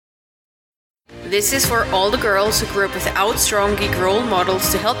This is for all the girls who grew up without strong geek role models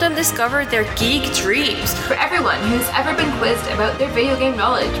to help them discover their geek dreams. For everyone who's ever been quizzed about their video game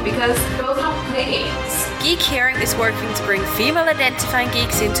knowledge because girls don't play games. Geek Caring is working to bring female-identifying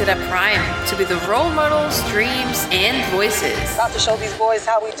geeks into their prime, to be the role models, dreams, and voices. About to show these boys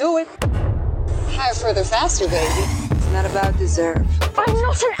how we do it. Higher, further, faster, baby. It's not about deserve. I'm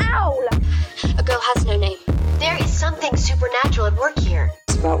not an owl! A girl has no name. There is something supernatural at work here.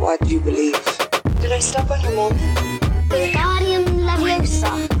 It's about what you believe. Did I step on your mom? Wingardium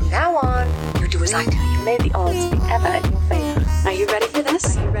Leviosa. Now on, you do as I do. You lay the odds be ever in your favor. Are you ready for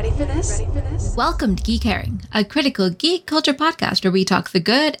this? Are you ready for this? Ready for this? Welcome to Geek Caring, a critical geek culture podcast where we talk the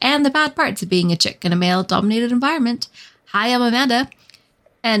good and the bad parts of being a chick in a male-dominated environment. Hi, I'm Amanda,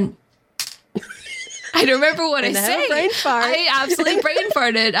 and I don't remember what I said. I absolutely brain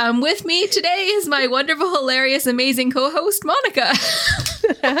farted. With me today is my wonderful, hilarious, amazing co-host, Monica.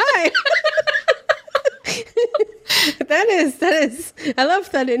 Hi. That is, I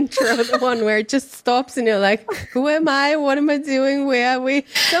love that intro, the one where it just stops and you're like, who am I? What am I doing? Where are we?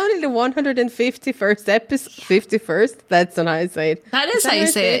 It's only the 151st episode. 51st? That's not how I say it. That is how you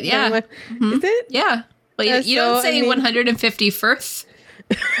say it, yeah. Mm-hmm. Is it? Yeah. Well, you don't say 151st.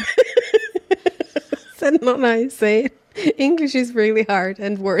 That's not how you say it. English is really hard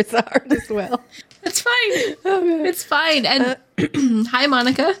and words are hard as well. It's fine. Okay. It's fine. And hi,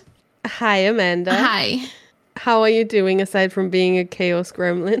 Monica. Hi, Amanda. Hi. How are you doing aside from being a chaos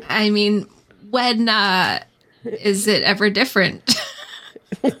gremlin? I mean, when is it ever different?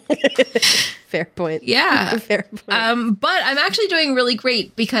 Fair point. Yeah. Fair point. But I'm actually doing really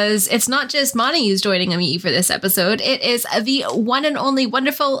great because it's not just Monty who's joining me for this episode. It is the one and only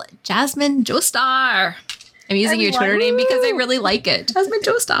wonderful Jasmin Joestar. I'm using your Twitter name because I really like it. Jasmin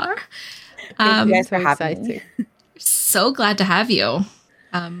Joestar. Thank you guys for having me. So glad to have you.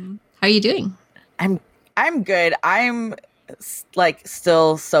 How are you doing? I'm good. I'm like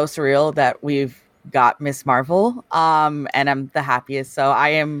still so surreal that we've got Miss Marvel. And I'm the happiest. So I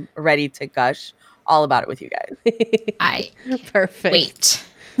am ready to gush all about it with you guys. Perfect. Wait.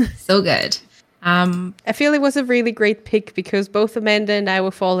 So good. I feel it was a really great pick because both Amanda and I were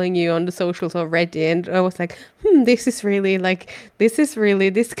following you on the socials already, and I was like, this would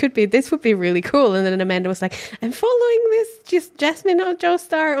be really cool. And then Amanda was like, I'm following this just Jasmin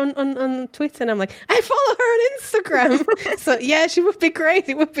Joestar on Twitter, and I'm like, I follow her on Instagram. So yeah, she would be great.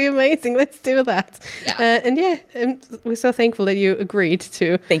 It would be amazing. Let's do that. Yeah. And we're so thankful that you agreed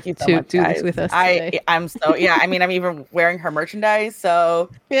to thank you so much, do guys. this with us today. I'm I'm even wearing her merchandise. So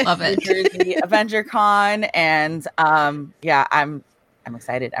love it. The Avenger Con, and I'm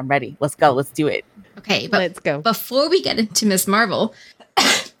excited. I'm ready. Let's go. Let's do it. Okay, but let's go. Before we get into Miss Marvel,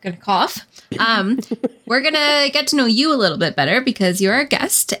 gonna cough. We're gonna get to know you a little bit better because you're our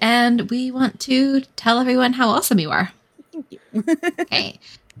guest, and we want to tell everyone how awesome you are. Thank you. Okay.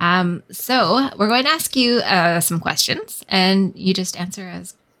 So we're going to ask you some questions, and you just answer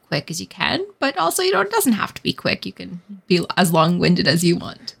as quick as you can. But also, it doesn't have to be quick. You can be as long-winded as you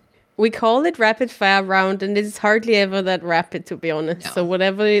want. We call it rapid fire round, and it's hardly ever that rapid, to be honest. No. So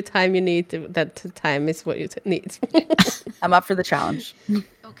whatever time you need, that time is what you need. I'm up for the challenge.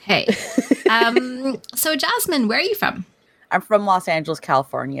 Okay. So Jasmin, where are you from? I'm from Los Angeles,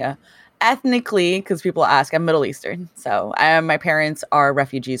 California. Ethnically, because people ask, I'm Middle Eastern. So my parents are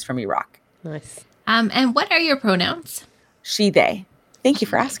refugees from Iraq. Nice. And what are your pronouns? She, they. Thank you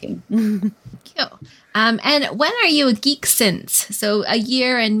for asking. Thank you. And when are you a geek since? So a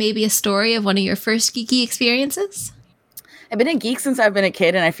year and maybe a story of one of your first geeky experiences? I've been a geek since I've been a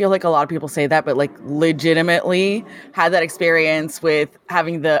kid, and I feel like a lot of people say that, but like legitimately had that experience with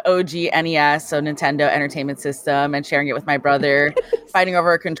having the OG NES, so Nintendo Entertainment System, and sharing it with my brother, fighting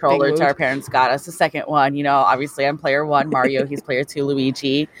over a controller till our parents got us the second one. You know, obviously I'm player 1, Mario, he's player 2,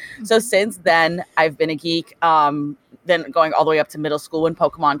 Luigi. So since then, I've been a geek, then going all the way up to middle school when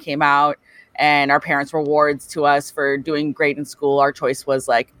Pokemon came out. And our parents' rewards to us for doing great in school, our choice was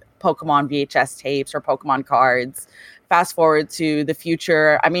like Pokemon VHS tapes or Pokemon cards. Fast forward to the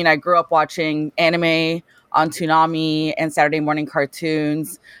future. I mean, I grew up watching anime on Toonami and Saturday morning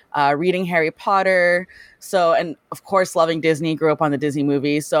cartoons, reading Harry Potter. So, and of course, loving Disney, grew up on the Disney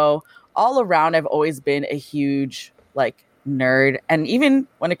movies. So all around, I've always been a huge like nerd. And even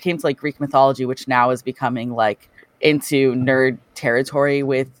when it came to like Greek mythology, which now is becoming like into nerd territory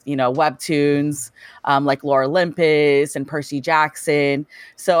with, you know, webtoons like Lore Olympus and Percy Jackson.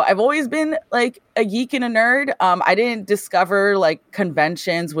 So I've always been like a geek and a nerd. I didn't discover like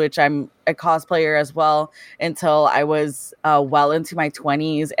conventions, which I'm a cosplayer as well, until I was well into my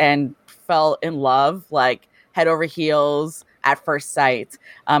 20s and fell in love, like head over heels, at first sight.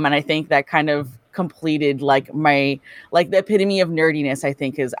 And I think that kind of completed like my the epitome of nerdiness. I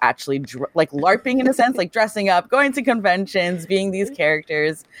think is actually like LARPing in a sense, like dressing up, going to conventions, being these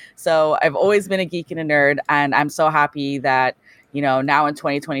characters. So I've always been a geek and a nerd, and I'm so happy that now in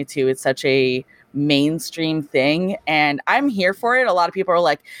 2022 it's such a mainstream thing, and I'm here for it. A lot of people are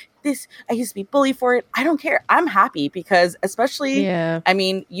like, this, I used to be bullied for it. I don't care. I'm happy because especially, I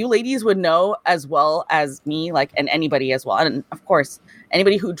mean, you ladies would know as well as me, like, and anybody as well. And of course,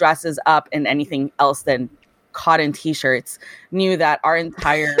 anybody who dresses up in anything else than cotton t-shirts knew that our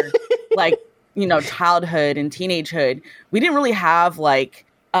entire, childhood and teenagehood, we didn't really have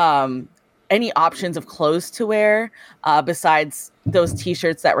any options of clothes to wear besides those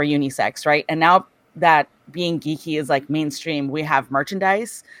t-shirts that were unisex, right? And now that being geeky is like mainstream, we have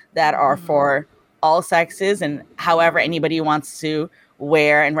merchandise that are for all sexes and however anybody wants to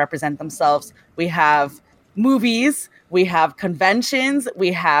wear and represent themselves. We have movies, we have conventions,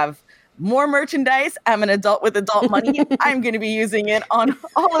 we have more merchandise. I'm an adult with adult money. I'm going to be using it on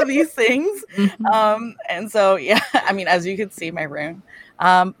all of these things. And so, yeah, I mean, as you can see my room.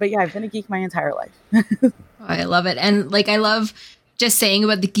 But yeah, I've been a geek my entire life. I love it. And I love just saying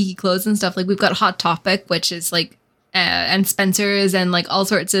about the geeky clothes and stuff. Like we've got Hot Topic, which is and Spencer's and all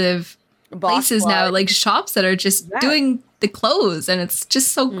sorts of places now, like shops that are just doing the clothes. And it's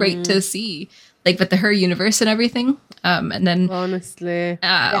just so great to see, with the Her universe and everything. And then honestly,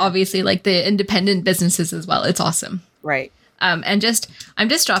 obviously the independent businesses as well. It's awesome. Right. And I'm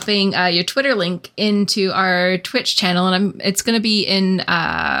just dropping your Twitter link into our Twitch channel, and it's going to be in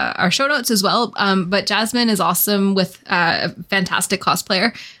our show notes as well. But Jasmin is awesome with a fantastic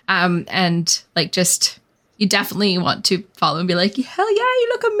cosplayer, and you definitely want to follow and be like, hell yeah, you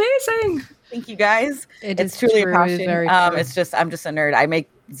look amazing. Thank you guys. It's truly a passion. It's just I'm just a nerd. I make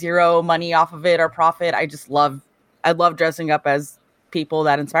zero money off of it or profit. I love dressing up as people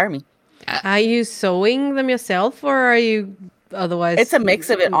that inspire me. Are you sewing them yourself, or are you otherwise? It's a mix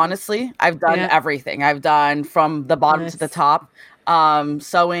of it, honestly. I've done everything. I've done from the bottom to the top,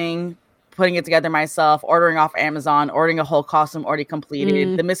 sewing, putting it together myself, ordering off Amazon, ordering a whole costume already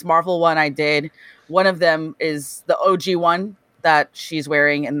completed. The Miss Marvel one I did. One of them is the OG one that she's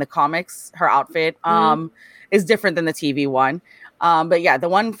wearing in the comics. Her outfit is different than the TV one. But yeah, the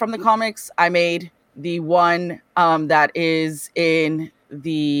one from the comics I made. The one that is in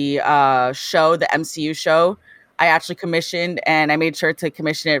the show, the MCU show, I actually commissioned, and I made sure to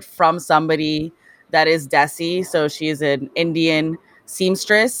commission it from somebody that is Desi. So she is an Indian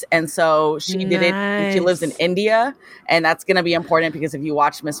seamstress, and so she did it. And she lives in India, and that's going to be important because if you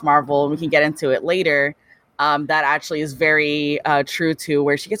watch Miss Marvel, and we can get into it later, that actually is very true to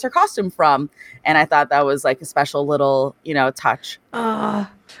where she gets her costume from. And I thought that was a special little, touch.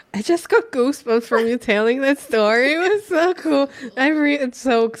 I just got goosebumps from you telling that story. It was so cool. It's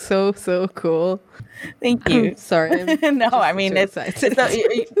so cool. Thank you. Sorry. No, I mean,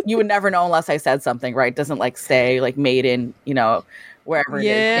 you would never know unless I said something, right? It doesn't say made in, wherever it is.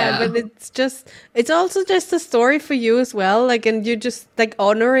 Yeah, but it's also just a story for you as well. And you're just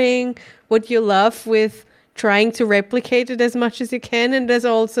honoring what you love with trying to replicate it as much as you can. And that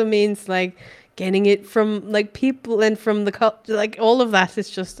also means getting it from people and from the culture, all of that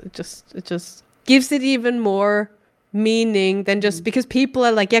is it just gives it even more meaning than just because people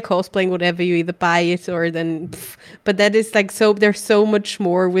are cosplaying whatever, you either buy it or then but that is so there's so much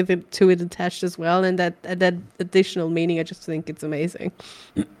more with it to it attached as well, and that additional meaning, I just think it's amazing.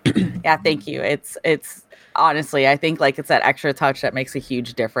 Yeah, thank you. It's honestly, I think it's that extra touch that makes a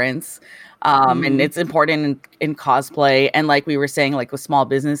huge difference. And it's important in cosplay, and we were saying with small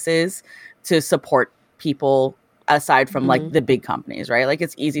businesses to support people aside from the big companies, right?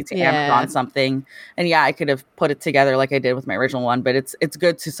 It's easy to Amazon something, and I could have put it together like I did with my original one, but it's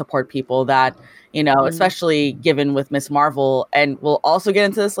good to support people that especially given with Miss Marvel, and we'll also get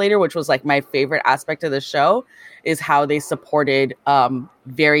into this later, which was my favorite aspect of the show is how they supported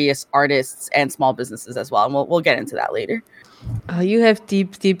various artists and small businesses as well, and we'll get into that later. Oh, you have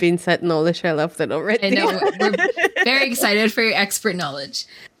deep inside knowledge. I love that already. I know. We're very excited for your expert knowledge.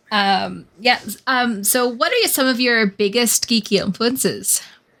 So what are some of your biggest geeky influences?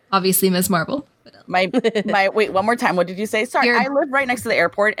 Obviously, Ms. Marvel. My wait, one more time. What did you say? Sorry, I live right next to the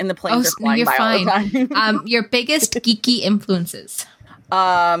airport, and the planes are flying by all the time. Your biggest geeky influences.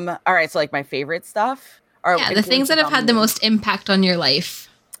 All right, so my favorite stuff. The things that have had the most impact on your life.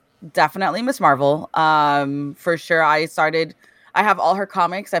 Definitely Miss Marvel. For sure, I started I have all her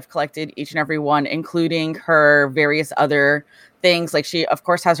comics. I've collected each and every one, including her various other things. Like she, of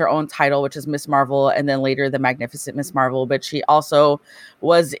course, has her own title, which is Miss Marvel, and then later the Magnificent Miss Marvel. But she also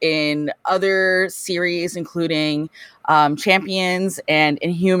was in other series, including Champions and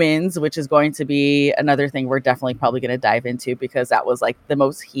Inhumans, which is going to be another thing we're definitely probably going to dive into, because that was like the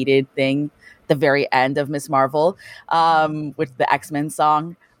most heated thing, the very end of Miss Marvel, with the X-Men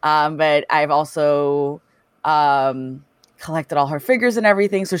song. But I've also collected all her figures and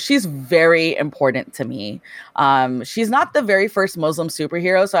everything. So she's very important to me. She's not the very first Muslim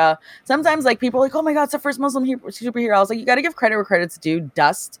superhero. So sometimes like people are like, oh my God, it's the first Muslim superhero. I was like, you got to give credit where credit's due.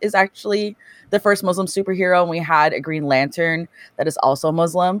 Dust is actually the first Muslim superhero. And we had a Green Lantern that is also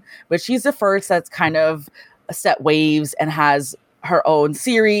Muslim, but she's the first that's kind of set waves and has her own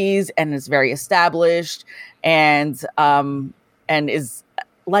series and is very established and is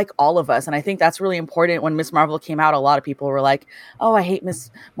like all of us. And I think that's really important. When Miss Marvel came out, a lot of people were like, oh, I hate Miss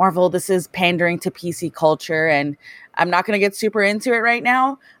Marvel. This is pandering to PC culture. And I'm not going to get super into it right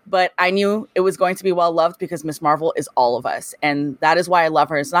now, but I knew it was going to be well loved because Miss Marvel is all of us. And that is why I love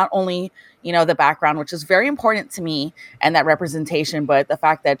her. It's not only, you know, the background, which is very important to me, and that representation, but the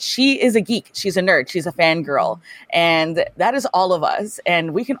fact that she is a geek, she's a nerd, she's a fangirl, and that is all of us.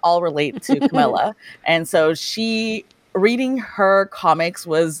 And we can all relate to Camilla. And so reading her comics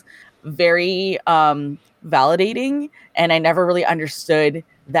was very validating, and I never really understood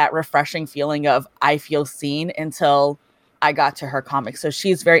that refreshing feeling of I feel seen until I got to her comics. So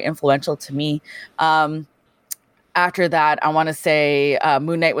she's very influential to me. After that, I want to say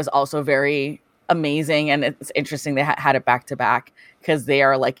Moon Knight was also very amazing, and it's interesting they had it back to back because they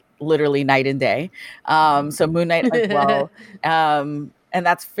are like literally night and day. So Moon Knight as well. And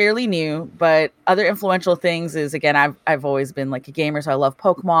that's fairly new, but other influential things is, again, I've always been like a gamer, so I love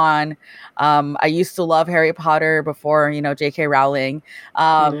Pokemon. I used to love Harry Potter before, you know, J.K. Rowling.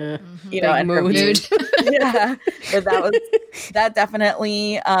 You know, and mood. Yeah, but that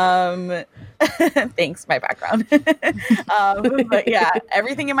definitely. Thanks, my background. But yeah,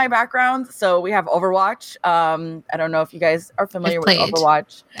 everything in my background. So we have Overwatch. I don't know if you guys are familiar with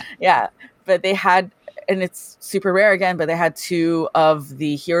Overwatch. Yeah, but they had. And it's super rare again, but they had two of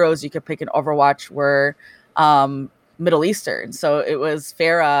the heroes you could pick in Overwatch were Middle Eastern. So it was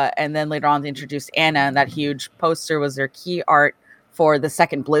Farah, and then later on they introduced Anna, and that huge poster was their key art for the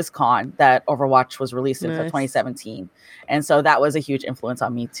second BlizzCon that Overwatch was released in for 2017. And so that was a huge influence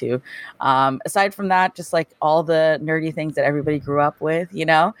on me too. Aside from that, just like all the nerdy things that everybody grew up with, you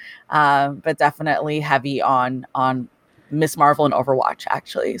know, but definitely heavy on Miss Marvel and Overwatch,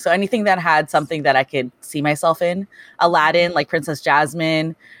 actually. So anything that had something that I could see myself in. Aladdin, like Princess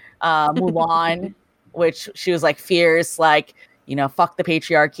Jasmine, Mulan, which she was like fierce, like, you know, fuck the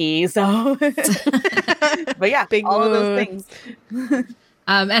patriarchy. So, but yeah, all of those things.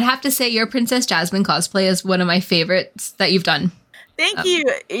 And I have to say, your Princess Jasmine cosplay is one of my favorites that you've done. Thank you.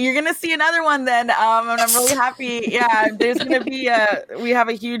 You're going to see another one then. And I'm really happy. Yeah, there's going to be we have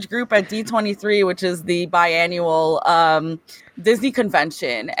a huge group at D23, which is the biannual Disney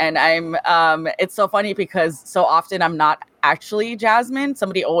convention. And it's so funny because so often I'm not actually Jasmine.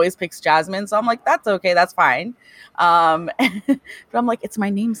 Somebody always picks Jasmine. So I'm like, that's okay. That's fine. But I'm like, it's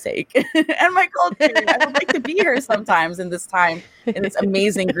my namesake and my culture. I would like to be here sometimes in this time, in this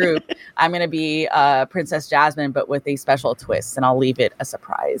amazing group. I'm going to be Princess Jasmine, but with a special twist, and I'll leave it a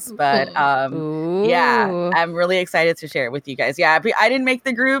surprise. But yeah, I'm really excited to share it with you guys. Yeah, I didn't make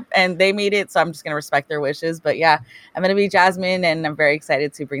the group and they made it, so I'm just going to respect their wishes. But yeah, I'm going to be Jasmine, and I'm very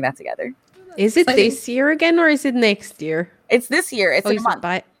excited to bring that together. Is it this year again, or is it next year? It's this year. It's in a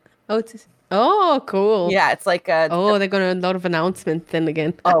month. Oh, cool. Yeah, it's like they're going to a lot of announcements then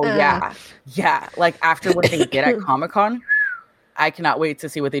again. Oh, yeah. Yeah. Like after what they did at Comic-Con, I cannot wait to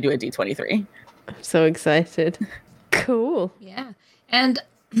see what they do at D23. I'm so excited. Cool. Yeah. And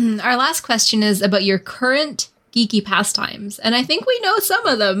our last question is about your current geeky pastimes. And I think we know some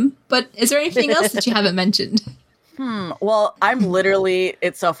of them, but is there anything else that you haven't mentioned? Well, I'm literally,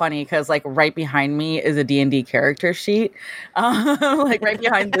 it's so funny because like right behind me is a D&D character sheet, like right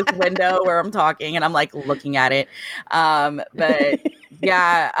behind this window where I'm talking and I'm like looking at it. But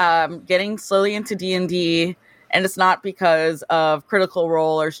yeah, getting slowly into D&D, and it's not because of Critical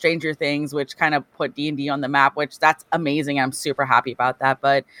Role or Stranger Things, which kind of put D&D on the map, which that's amazing. I'm super happy about that.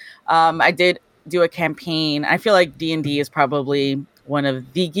 But I did do a campaign. I feel like D&D is probably one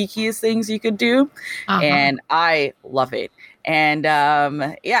of the geekiest things you could do. And I love it. And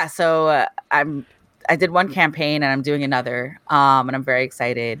yeah, so I'm I did one campaign and I'm doing another. And I'm very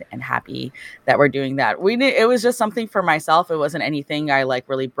excited and happy that we're doing that. It was just something for myself. It wasn't anything I like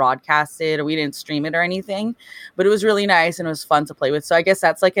really broadcasted, or we didn't stream it or anything, but it was really nice and it was fun to play with. So I guess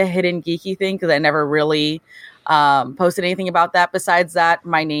that's like a hidden geeky thing, because I never really posted anything about that. Besides that,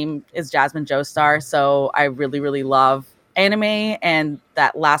 my name is Jasmin Joestar. So I really, really love anime. And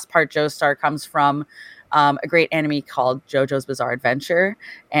that last part, Joestar, comes from a great anime called JoJo's Bizarre Adventure,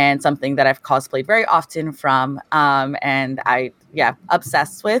 and something that I've cosplayed very often from, and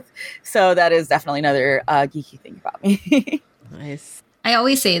obsessed with. So that is definitely another geeky thing about me. Nice. I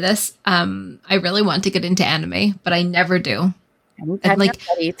always say this. I really want to get into anime, but I never do. Anytime you're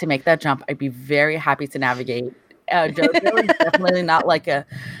ready to make that jump, I'd be very happy to navigate. JoJo is definitely not like a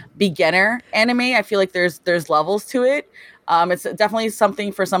beginner anime. I feel like there's levels to it. It's definitely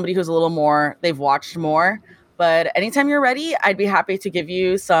something for somebody who's a little more, they've watched more. But anytime you're ready, I'd be happy to give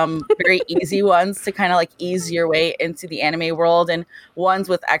you some very easy ones to kind of like ease your way into the anime world, and ones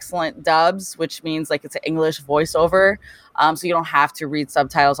with excellent dubs, which means like it's an English voiceover. So you don't have to read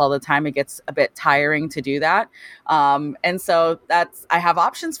subtitles all the time. It gets a bit tiring to do that. And so I have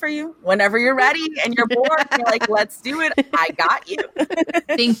options for you whenever you're ready and you're bored. You're like, let's do it. I got you.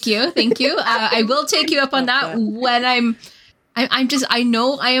 Thank you. I will take you up on that when I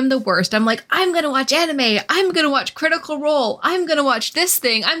know I am the worst. I'm like, I'm going to watch anime. I'm going to watch Critical Role. I'm going to watch this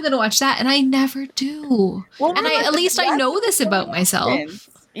thing. I'm going to watch that. And I never do. Well, and at least I know this about myself.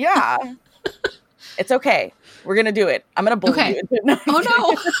 Yeah. It's okay. We're going to do it. I'm going to bully you.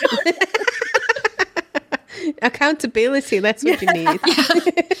 Oh, no. Accountability. That's what you need.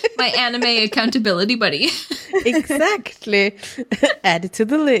 My anime accountability buddy. Exactly. Add it to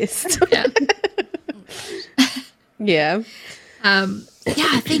the list. Yeah.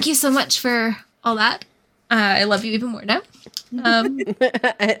 Thank you so much for all that. I love you even more now. And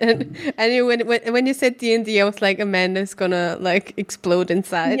when you said D&D, I was like, Amanda's gonna like explode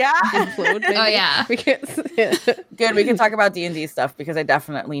inside. Yeah. Implode, maybe. Oh yeah. Good. We can talk about D&D stuff, because I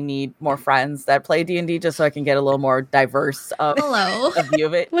definitely need more friends that play D&D, just so I can get a little more diverse a view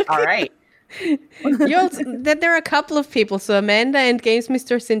of it. All right. There are a couple of people. So Amanda and Games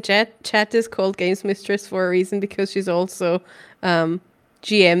Mistress in chat is called Games Mistress for a reason, because she's also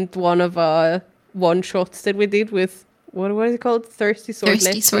GM'd one of our one-shots that we did with, what is it called? Thirsty Sword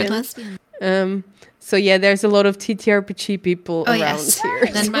Lesbian. So yeah, there's a lot of TTRPG people around here.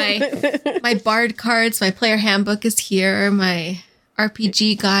 Then my Bard cards, my player handbook is here. My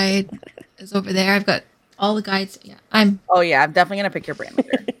RPG guide is over there. I've got all the guides. Yeah, I'm definitely gonna pick your brain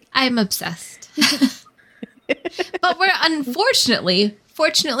later. I'm obsessed. But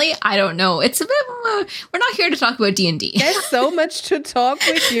fortunately, I don't know. It's a bit. We're not here to talk about D&D. There's so much to talk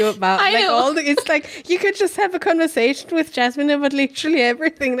with you about. I know. It's like you could just have a conversation with Jasmin about literally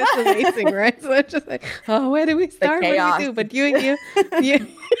everything. That's amazing, right? So it's just like, where do we start? What do we do? But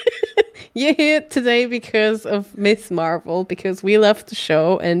you're here today because of Miss Marvel, because we love the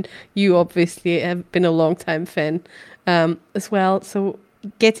show, and you obviously have been a long-time fan as well. So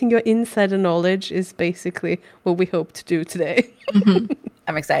getting your insider knowledge is basically what we hope to do today. Mm-hmm.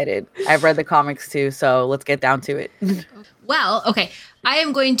 I'm excited. I've read the comics too, so let's get down to it. Well, okay. I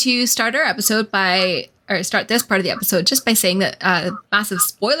am going to start start this part of the episode just by saying that massive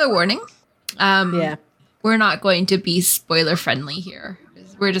spoiler warning. We're not going to be spoiler friendly here.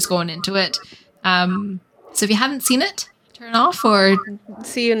 We're just going into it. So if you haven't seen it, turn off or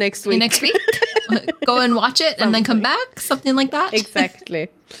see you next week. Go and watch it and then come back. Something like that. Exactly.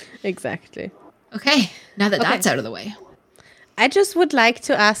 Okay. Now that that's out of the way. I just would like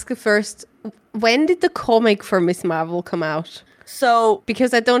to ask first, when did the comic for Miss Marvel come out? So,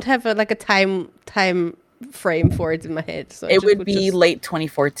 because I don't have a time frame for it in my head. So it would be late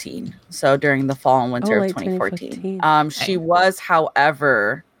 2014. So during the fall and winter of 2014. She was,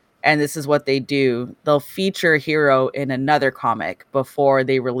 however, and this is what they do, they'll feature a hero in another comic before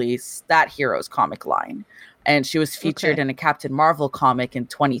they release that hero's comic line. And she was featured in a Captain Marvel comic in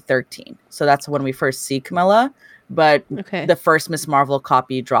 2013. So that's when we first see Camilla. But the first Miss Marvel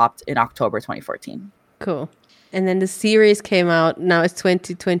copy dropped in October 2014. Cool. And then the series came out. Now it's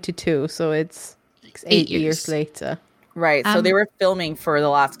 2022. So it's 8 years later. Right. So they were filming for the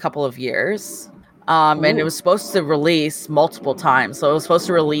last couple of years. And it was supposed to release multiple times. So it was supposed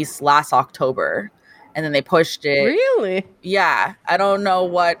to release last October. And then they pushed it. Really? Yeah. I don't know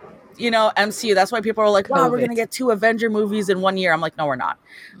what, MCU. That's why people are like, wow, we're going to get 2 Avenger movies in 1 year. I'm like, no, we're not.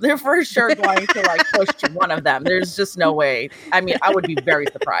 They're for sure going to push one of them. There's just no way. I mean, I would be very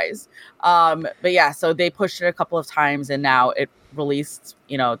surprised. But yeah, so they pushed it a couple of times, and now it released,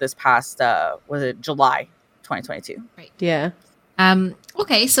 this past, was it July 2022? Right. Yeah.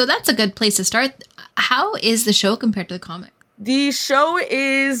 Okay, so that's a good place to start. How is the show compared to the comic? The show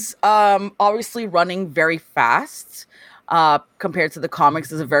is obviously running very fast compared to the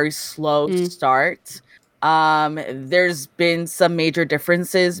comics. Is a very slow start. There's been some major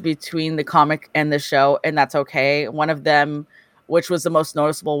differences between the comic and the show, and that's okay. One of them, which was the most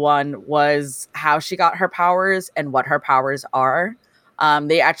noticeable one, was how she got her powers and what her powers are.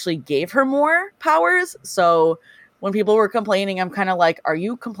 They actually gave her more powers. So when people were complaining, I'm kind of like, are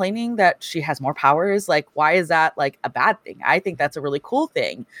you complaining that she has more powers? Like, why is that like a bad thing? I think that's a really cool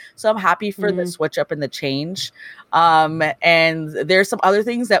thing. So I'm happy for the switch up and the change. And there's some other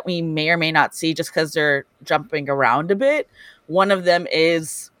things that we may or may not see just because they're jumping around a bit. One of them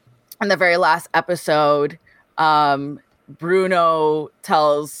is in the very last episode, Bruno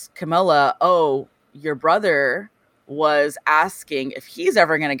tells Camilla, oh, your brother was asking if he's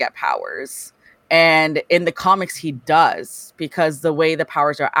ever going to get powers. And in the comics, he does, because the way the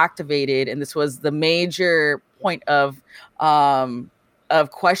powers are activated, and this was the major point of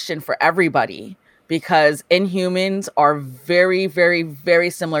question for everybody, because Inhumans are very, very, very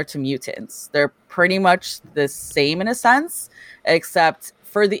similar to mutants. They're pretty much the same in a sense, except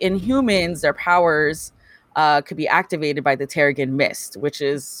for the Inhumans, their powers could be activated by the Terrigen Mist, which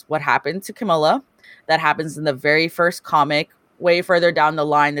is what happened to Camilla. That happens in the very first comic. Way further down the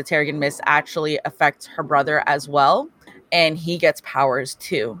line, the Terrigen Mist actually affects her brother as well, and he gets powers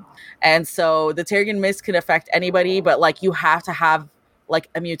too. And so the Terrigen Mist can affect anybody, but like you have to have like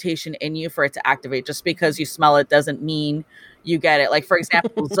a mutation in you for it to activate. Just because you smell it doesn't mean you get it. Like, for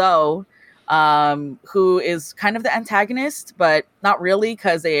example, Zoe, who is kind of the antagonist, but not really,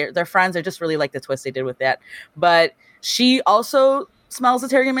 because they're friends. I just really like the twist they did with that. But she also smells the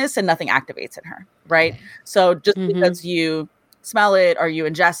Terrigen Mist and nothing activates in her, right? So just because you smell it or you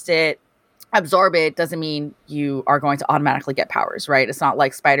ingest it, absorb it, doesn't mean you are going to automatically get powers, right? It's not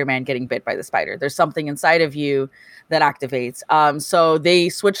like Spider-Man getting bit by the spider. There's something inside of you that activates. So they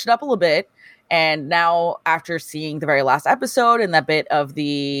switched it up a little bit. And now, after seeing the very last episode and that bit of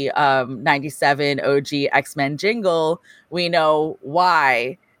the 97 OG X-Men jingle, we know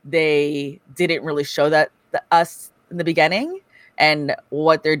why they didn't really show that us in the beginning and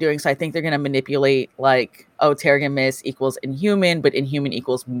what they're doing. So I think they're going to manipulate like, oh, Terrigen Mist equals Inhuman, but Inhuman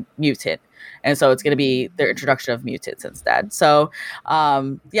equals mutant. And so it's going to be their introduction of mutants instead. So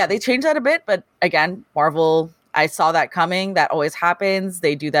yeah, they changed that a bit. But again, Marvel, I saw that coming. That always happens.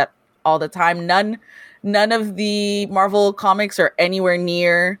 They do that all the time. None of the Marvel comics are anywhere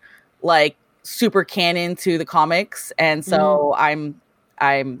near like super canon to the comics. And so I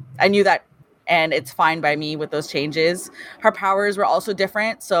knew that. And it's fine by me with those changes. Her powers were also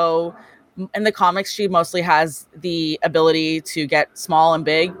different. So in the comics, she mostly has the ability to get small and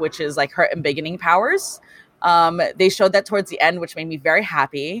big, which is like her embiggening powers. They showed that towards the end, which made me very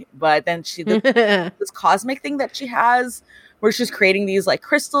happy. But then this cosmic thing that she has, where she's creating these like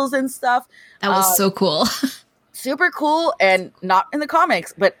crystals and stuff. That was so cool. Super cool, and not in the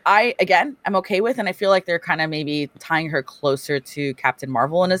comics, but I'm okay with, and I feel like they're kind of maybe tying her closer to Captain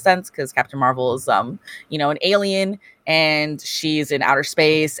Marvel in a sense, because Captain Marvel is an alien, and she's in outer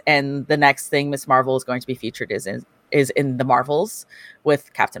space, and the next thing Miss Marvel is going to be featured is in the Marvels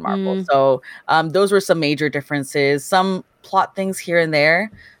with Captain Marvel. So those were some major differences, some plot things here and there,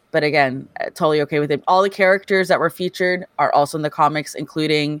 but again, totally okay with it. All the characters that were featured are also in the comics,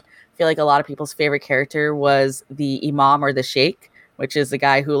 including, I feel like a lot of people's favorite character was the Imam or the Sheikh, which is the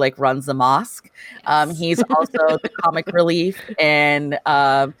guy who like runs the mosque. He's also the comic relief, and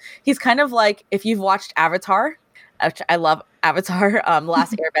he's kind of like, if you've watched Avatar, I love Avatar,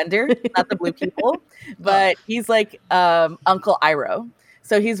 Last Airbender, not the blue people, but he's like Uncle Iroh.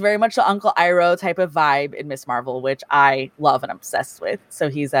 So he's very much the Uncle Iroh type of vibe in Miss Marvel, which I love and I'm obsessed with. So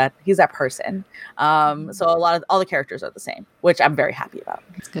he's that person. So all the characters are the same, which I'm very happy about.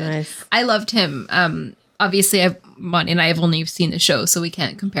 That's good. Nice. I loved him. Obviously, Monty and I have only seen the show, so we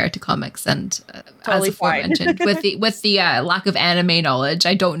can't compare it to comics. And totally as aforementioned, with the lack of anime knowledge,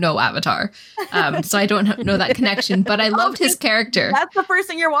 I don't know Avatar, so I don't know that connection. But I loved his character. That's the first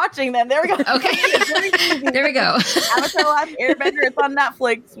thing you're watching. Then there we go. Okay, there we go. Avatar: Last Airbender. It's on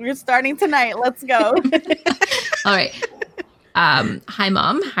Netflix. We're starting tonight. Let's go. All right. Hi,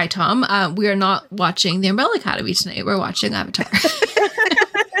 Mom. Hi, Tom. We are not watching The Umbrella Academy tonight. We're watching Avatar.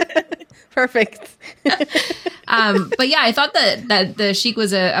 Perfect. But yeah, I thought that the Sheik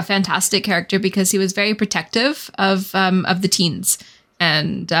was a fantastic character because he was very protective of the teens,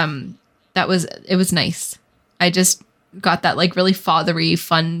 and it was nice. I just got that like really fathery,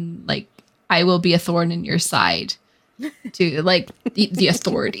 fun, like I will be a thorn in your side to like the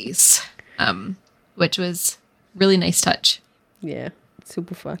authorities, which was really nice touch. Yeah,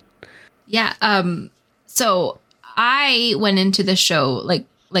 super fun. Yeah. So I went into the show, like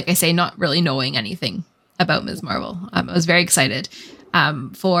I say, not really knowing anything about Ms. Marvel. I was very excited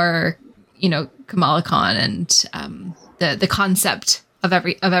for, Kamala Khan and the concept of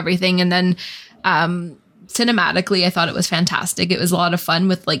everything. And then cinematically, I thought it was fantastic. It was a lot of fun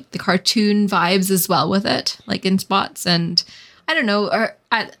with like the cartoon vibes as well with it, like in spots. And I don't know,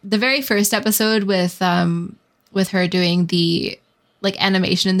 at the very first episode with her doing the like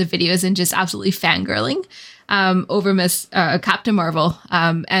animation in the videos and just absolutely fangirling over Miss Captain Marvel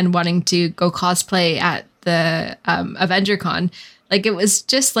and wanting to go cosplay at the Avenger Con. Like, it was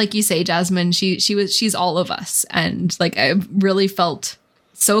just like you say, Jasmin, she's all of us. And like, I really felt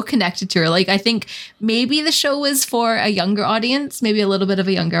so connected to her. Like, I think maybe the show was for a younger audience, maybe a little bit of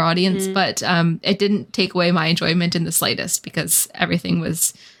a younger audience, but it didn't take away my enjoyment in the slightest, because everything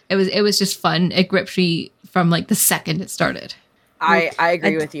was just fun. It gripped me from like the second it started. I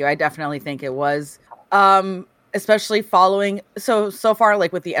agree with you. I definitely think it was, especially following so far,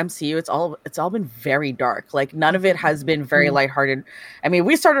 like with the MCU, it's all been very dark. Like, none of it has been very lighthearted. I mean,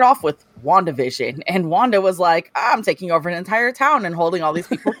 we started off with WandaVision, and Wanda was like, I'm taking over an entire town and holding all these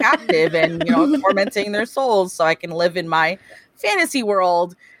people captive and, tormenting their souls so I can live in my fantasy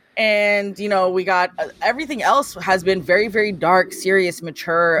world. And, we got everything else has been very, very dark, serious,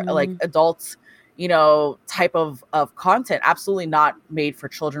 mature, like adults, type of content, absolutely not made for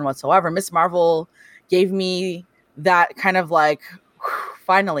children whatsoever. Miss Marvel gave me that kind of like,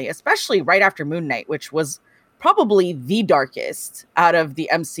 finally, especially right after Moon Knight, which was probably the darkest out of the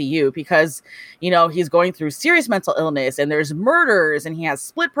MCU, because, he's going through serious mental illness and there's murders and he has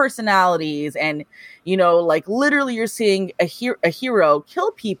split personalities and, like literally you're seeing a hero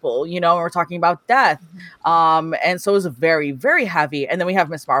kill people, and we're talking about death. And so it was very, very heavy. And then we have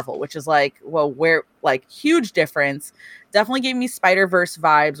Miss Marvel, which is like, well, where like huge difference. Definitely gave me Spider-Verse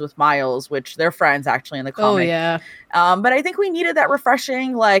vibes with Miles, which they're friends actually in the comic. Oh, yeah. But I think we needed that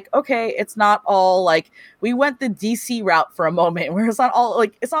refreshing, like, okay, it's not all like, we went the DC route for a moment where it's not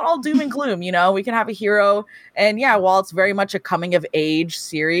all doom and gloom, we can have a hero. And yeah, while it's very much a coming of age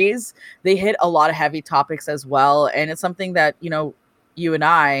series, they hit a lot of heavy topics as well. And it's something that, you and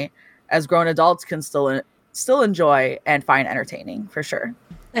I, as grown adults, can still enjoy and find entertaining for sure.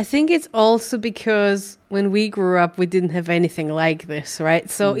 I think it's also because when we grew up, we didn't have anything like this, right?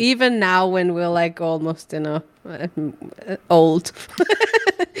 So even now when we're like almost, old,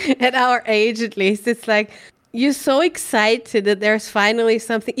 at our age at least, it's like you're so excited that there's finally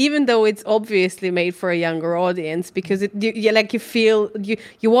something, even though it's obviously made for a younger audience, because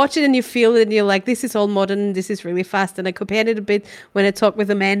you watch it and you feel it and you're like, this is all modern and this is really fast. And I compared it a bit when I talked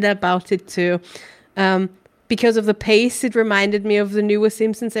with Amanda about it too. Because of the pace, it reminded me of the newer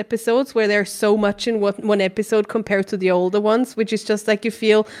Simpsons episodes where there's so much in one episode compared to the older ones, which is just like you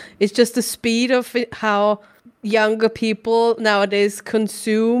feel it's just the speed of how younger people nowadays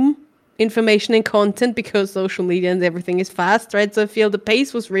consume information and content, because social media and everything is fast, right? So I feel the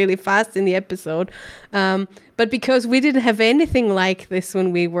pace was really fast in the episode. But because we didn't have anything like this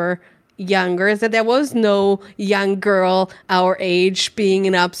when we were younger, is that there was no young girl our age being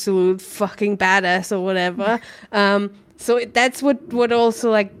an absolute fucking badass or whatever. So that's what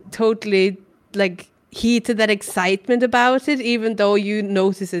also like totally like heated that excitement about it, even though you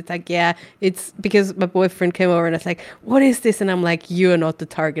notice it like, yeah, it's because my boyfriend came over and I was like, what is this? And I'm like, you are not the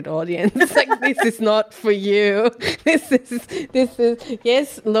target audience. Like, this is not for you. This is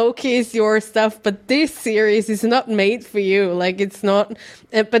yes, Loki is your stuff, but this series is not made for you. Like, it's not,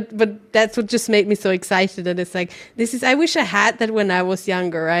 but that's what just made me so excited. And it's like, I wish I had that when I was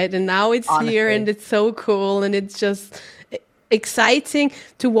younger, right? And now it's honestly here and it's so cool, and it's just exciting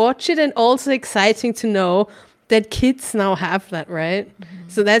to watch it, and also exciting to know that kids now have that, right?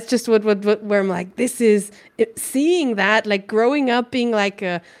 So that's just what where I'm like, this is seeing that, like growing up being like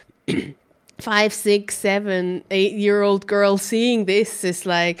a 5, 6, 7, 8-year-old girl, seeing this is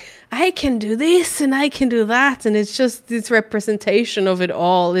like, I can do this and I can do that, and it's just this representation of it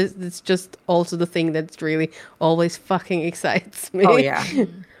all. It's just also the thing that's really always fucking excites me. Oh yeah.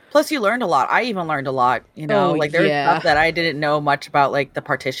 Plus, you learned a lot. I even learned a lot, like there was stuff that I didn't know much about, like the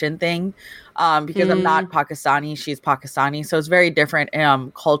partition thing, because I'm not Pakistani, she's Pakistani. So it's very different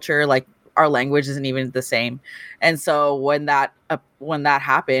culture. Like, our language isn't even the same. And so when that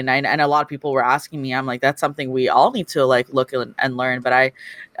happened, and a lot of people were asking me, I'm like, that's something we all need to like look and learn. But I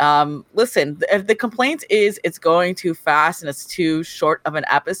listen, if the complaint is it's going too fast and it's too short of an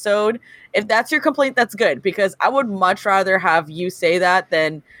episode, if that's your complaint, that's good, because I would much rather have you say that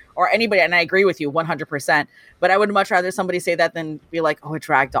than, or anybody, and I agree with you 100%, but I would much rather somebody say that than be like, oh, it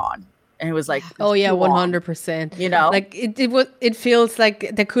dragged on. and it was like, oh yeah, too long, 100%. you know, like it feels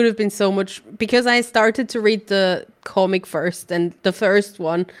like there could have been so much, because I started to read the comic first, and the first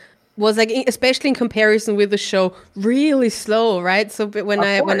one was like, especially in comparison with the show, really slow, right? So when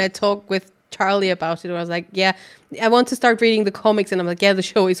I talked with Charlie about it, I was like, yeah, I want to start reading the comics, and I'm like, yeah, the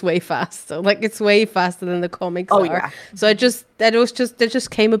show is way faster. Like, it's way faster than the comics are. Yeah. So that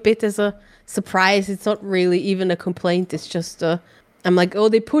just came a bit as a surprise. It's not really even a complaint. It's just I'm like, oh,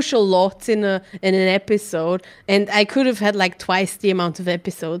 they push a lot in an episode, and I could have had like twice the amount of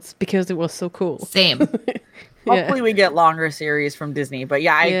episodes because it was so cool. Same. Hopefully we get longer series from Disney, but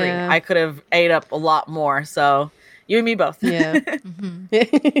yeah, I agree. I could have ate up a lot more. So you and me both. Yeah.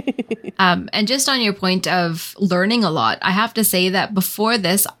 And just on your point of learning a lot, I have to say that before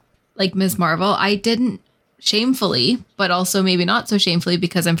this, like Ms. Marvel, I didn't shamefully, but also maybe not so shamefully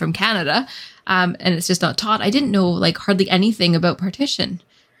because I'm from Canada, and it's just not taught. I didn't know like hardly anything about partition.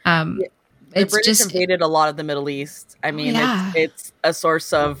 The British invaded a lot of the Middle East. I mean, it's a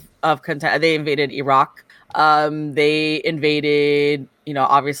source of content. They invaded Iraq. They invaded,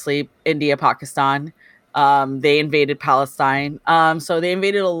 obviously India, Pakistan. They invaded Palestine. So they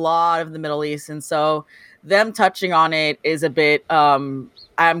invaded a lot of the Middle East. And so them touching on it is a bit,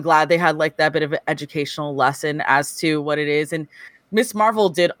 I'm glad they had like that bit of an educational lesson as to what it is. And Miss Marvel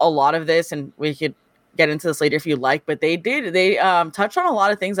did a lot of this, and we could get into this later if you like, but they touched on a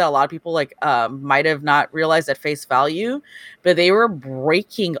lot of things that a lot of people like might have not realized at face value, but they were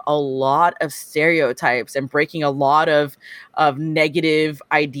breaking a lot of stereotypes and breaking a lot of negative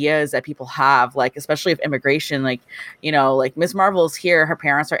ideas that people have, like especially of immigration, like Miss Marvel's here, her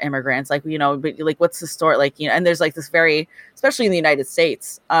parents are immigrants, but like what's the story, and there's like this very, especially in the United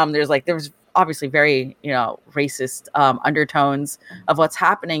States, there's obviously very, racist undertones of what's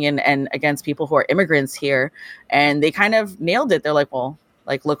happening and against people who are immigrants here. And they kind of nailed it. They're like, well,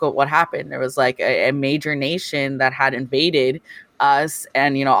 like, look at what happened. There was like a major nation that had invaded us,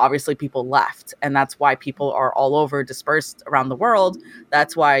 and, obviously people left. And that's why people are all over, dispersed around the world.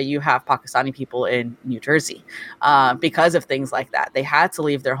 That's why you have Pakistani people in New Jersey, because of things like that. They had to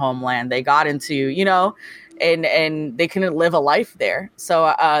leave their homeland. They got into, and they couldn't live a life there.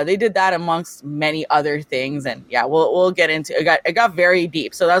 So they did that amongst many other things. And yeah, we'll get into it. It got very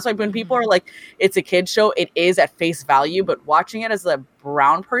deep. So that's why when people are like, it's a kid's show, it is at face value, but watching it as a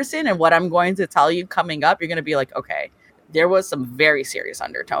brown person, and what I'm going to tell you coming up, you're going to be like, okay, there was some very serious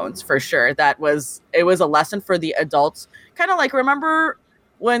undertones for sure. It was a lesson for the adults. Kind of like, remember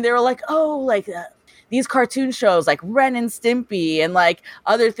when they were like, oh, like these cartoon shows like Ren and Stimpy and like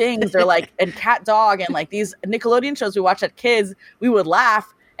other things, they're like, and Cat Dog, and like these Nickelodeon shows we watched as kids, we would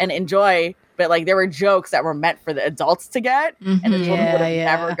laugh and enjoy, but like there were jokes that were meant for the adults to get, and the children would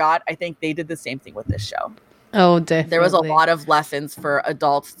have never got. I think they did the same thing with this show. Oh, definitely. There was a lot of lessons for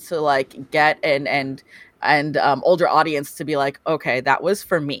adults to like get, and older audience to be like, okay, that was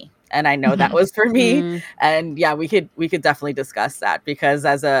for me. And I know that was for me. And yeah, we could definitely discuss that, because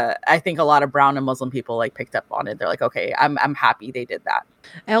I think a lot of brown and Muslim people like picked up on it. They're like, okay, I'm happy they did that.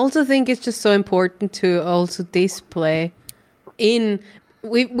 I also think it's just so important to also display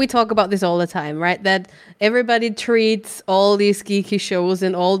we talk about this all the time, right? That everybody treats all these geeky shows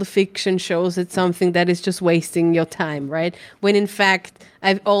and all the fiction shows as something that is just wasting your time, right? When in fact,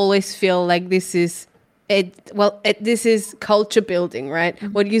 I always feel like this is this is culture building, right?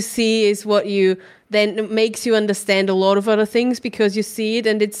 Mm-hmm. What you see is what you then makes you understand a lot of other things, because you see it,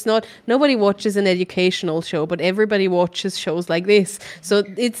 and it's not, nobody watches an educational show, but everybody watches shows like this. So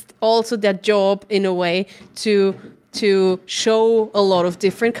it's also their job in a way to show a lot of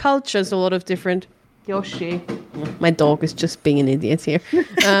different cultures, a lot of different Yoshi. My dog is just being an idiot here.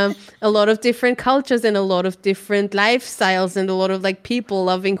 A lot of different cultures and a lot of different lifestyles and a lot of like people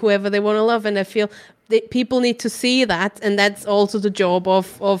loving whoever they want to love. And I feel that people need to see that, and that's also the job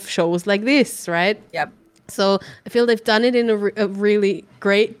of shows like this, right? Yep. So I feel they've done it in a really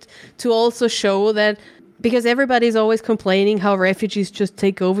great to also show that, because everybody's always complaining how refugees just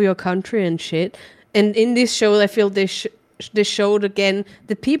take over your country and shit. And in this show, I feel they showed again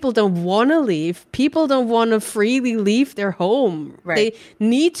that people don't want to leave. People don't want to freely leave their home. Right. They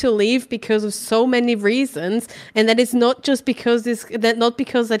need to leave because of so many reasons, and that it's not just because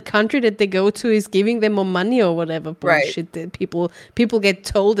that country that they go to is giving them more money or whatever bullshit right. that people get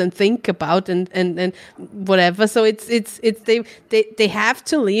told and think about and whatever. So it's they have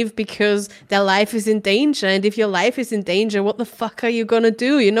to leave because their life is in danger. And if your life is in danger, what the fuck are you gonna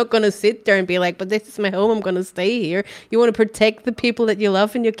do? You're not gonna sit there and be like, but this is my home, I'm gonna stay here. You want to protect the people that you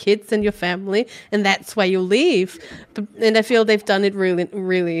love and your kids and your family, and that's why you leave. And I feel they've done it really,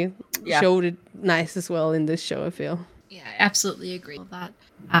 really showed it nice as well in this show, I feel. Yeah, I absolutely agree with that.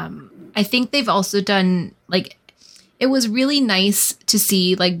 I think they've also done, like, it was really nice to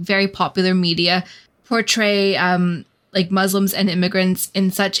see, like, very popular media portray, like, Muslims and immigrants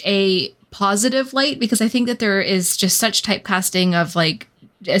in such a positive light, because I think that there is just such typecasting of, like,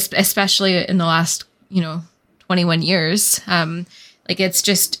 especially in the last, 21 years. Like, it's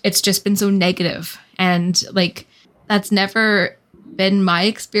just been so negative. And, like, that's never been my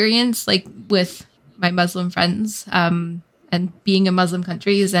experience, like, with my Muslim friends, and being in Muslim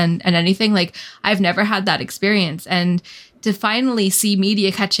countries and anything. Like, I've never had that experience. And to finally see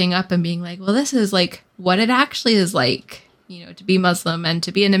media catching up and being like, well, this is, like, what it actually is like, to be Muslim and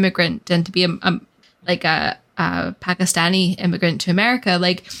to be an immigrant and to be a Pakistani immigrant to America.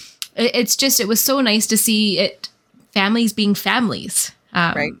 Like, it was so nice to see it, families being families.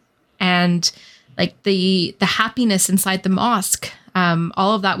 Right. And, like, the happiness inside the mosque,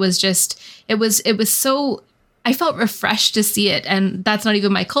 all of that was just, it was so, I felt refreshed to see it. And that's not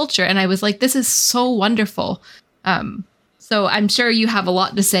even my culture. And I was like, this is so wonderful. So I'm sure you have a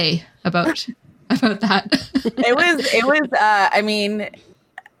lot to say about that. It was I mean,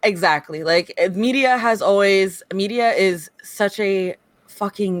 exactly. Like, media is such a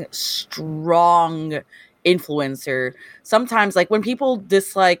fucking strong influencer. Sometimes, like, when people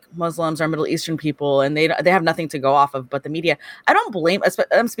dislike Muslims or Middle Eastern people and they have nothing to go off of but the media, I don't blame,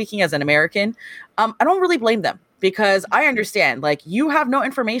 I'm speaking as an American, I don't really blame them, because I understand, like, you have no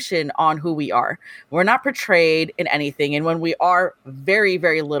information on who we are. We're not portrayed in anything. And when we are very,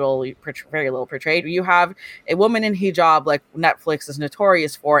 very little portrayed, you have a woman in hijab, like Netflix is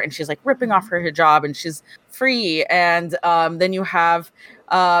notorious for, and she's, like, ripping off her hijab and she's free. And then you have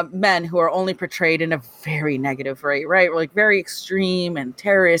men who are only portrayed in a very negative way, right? Like, very extreme and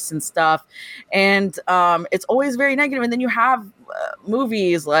terrorists and stuff. And it's always very negative. And then you have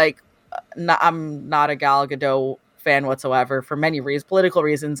movies like, I'm not a Gal Gadot fan whatsoever for many reasons, political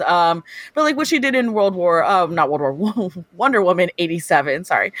reasons. But, like, what she did in Wonder Woman 87.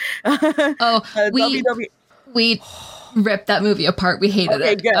 Sorry. We ripped that movie apart. We hated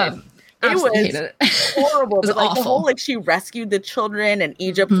it. Good. It was horrible. It was but, like, awful. the whole, like, she rescued the children, and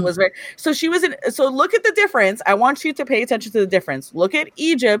Egypt was very. So she was in. So look at the difference. I want you to pay attention to the difference. Look at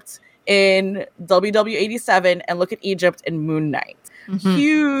Egypt in WW 87 and look at Egypt in Moon Knight.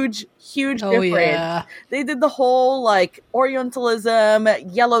 Huge difference. Yeah. They did the whole, like, Orientalism,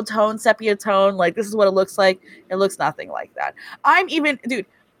 yellow tone, sepia tone. Like, this is what it looks like. It looks nothing like that.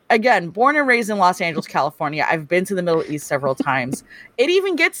 Again, born and raised in Los Angeles, California. I've been to the Middle East several times. It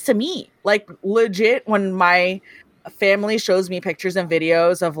even gets to me. Like, legit, when my family shows me pictures and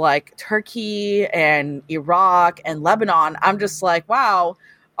videos of, like, Turkey and Iraq and Lebanon, I'm just like, wow.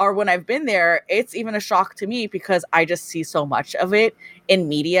 Or when I've been there, it's even a shock to me because I just see so much of it in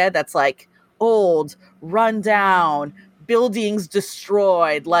media that's, like, old, run down, buildings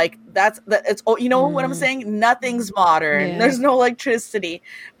destroyed. Like, it's what I'm saying? Nothing's modern. Yeah. There's no electricity.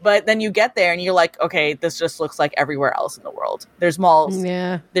 But then you get there and you're like, okay, this just looks like everywhere else in the world. There's malls,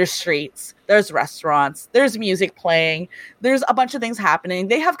 there's streets, there's restaurants, there's music playing, there's a bunch of things happening.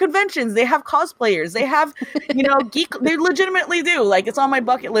 They have conventions, they have cosplayers, they have, geek. They legitimately do. Like, it's on my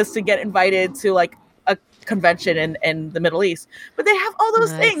bucket list to get invited to, like, a convention in the Middle East. But they have all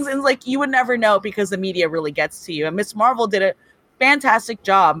those things, and, like, you would never know because the media really gets to you. And Miss Marvel did a fantastic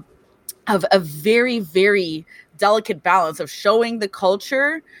job of a very, very delicate balance of showing the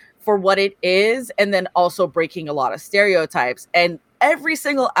culture for what it is and then also breaking a lot of stereotypes. And every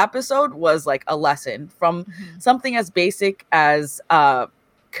single episode was, like, a lesson from something as basic as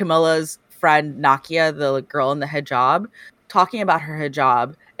Camilla's friend Nakia, the girl in the hijab, talking about her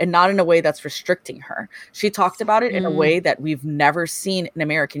hijab, and not in a way that's restricting her. She talked about it in a way that we've never seen in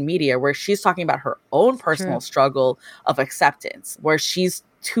American media, where she's talking about her own personal struggle of acceptance, where she's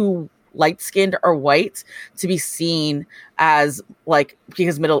too light-skinned or white to be seen as, like,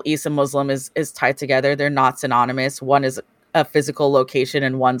 because Middle East and Muslim is tied together. They're not synonymous. One is a physical location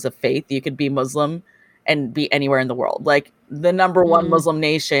and one's a faith. You could be Muslim and be anywhere in the world. Like, the number one Muslim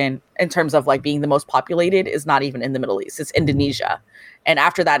nation in terms of, like, being the most populated is not even in the Middle East. It's Indonesia. And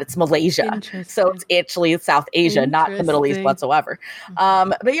after that, it's Malaysia. So it's actually South Asia, not the Middle East whatsoever.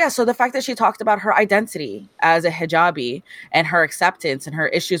 But yeah, so the fact that she talked about her identity as a hijabi and her acceptance and her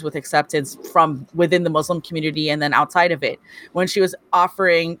issues with acceptance from within the Muslim community and then outside of it, when she was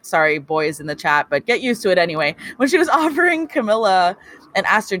offering, sorry, boys in the chat, but get used to it anyway. When she was offering Camilla and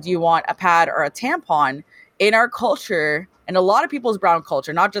asked her, do you want a pad or a tampon? In our culture, and a lot of people's brown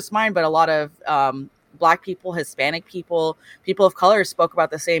culture, not just mine, but a lot of Black people, Hispanic people, people of color spoke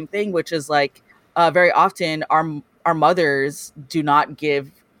about the same thing, which is, like, very often our mothers do not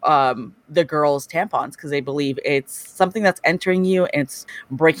give the girls' tampons because they believe it's something that's entering you and it's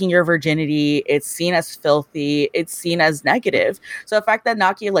breaking your virginity. It's seen as filthy. It's seen as negative. So the fact that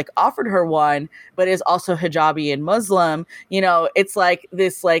Nakia like offered her one, but is also hijabi and Muslim, you know, it's like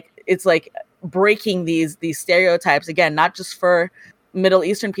this, like it's like breaking these stereotypes again, not just for Middle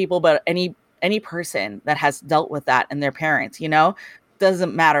Eastern people, but any person that has dealt with that and their parents, you know,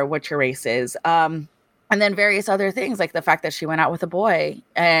 doesn't matter what your race is. And then various other things like the fact that she went out with a boy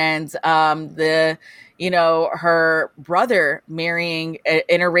and her brother marrying an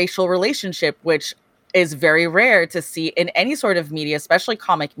interracial relationship, which is very rare to see in any sort of media, especially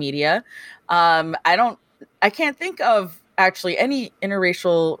comic media. I can't think of actually any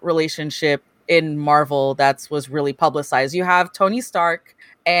interracial relationship in Marvel was really publicized. You have Tony Stark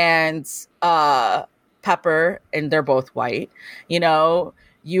and Pepper, and they're both white, you know.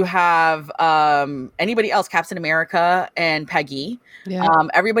 You have anybody else, Captain America and Peggy. Yeah.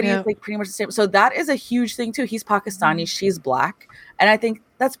 Everybody is like pretty much the same. So that is a huge thing too. He's Pakistani, she's black. And I think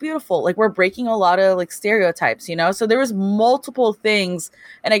that's beautiful. Like we're breaking a lot of like stereotypes, you know? So there was multiple things.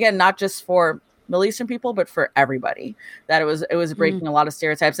 And again, not just for Middle Eastern people, but for everybody, that it was breaking a lot of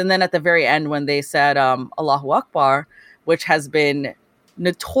stereotypes. And then at the very end, when they said Allahu Akbar, which has been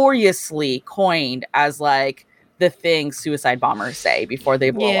notoriously coined as like the thing suicide bombers say before they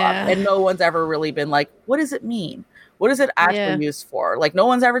blow up. And no one's ever really been like, what does it mean? What is it actually used for? Like no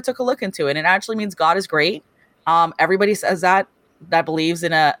one's ever took a look into it. And it actually means God is great. Everybody says that believes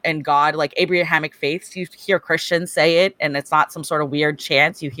in God, like Abrahamic faiths. You hear Christians say it, and it's not some sort of weird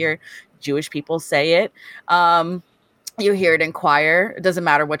chant. You hear Jewish people say it. You hear it in choir. It doesn't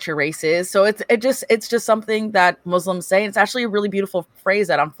matter what your race is. So it's just something that Muslims say. And it's actually a really beautiful phrase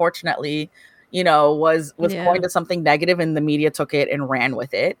that unfortunately, you know, was coined as something negative, and the media took it and ran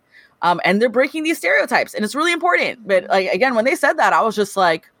with it. And they're breaking these stereotypes, and it's really important. But like, again, when they said that, I was just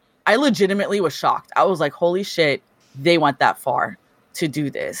like, I legitimately was shocked. I was like, holy shit, they went that far to do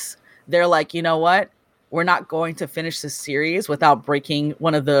this. They're like, you know what? We're not going to finish this series without breaking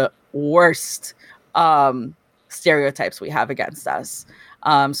one of the worst stereotypes we have against us.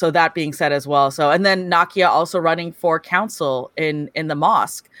 So that being said as well. So, and then Nakia also running for council in the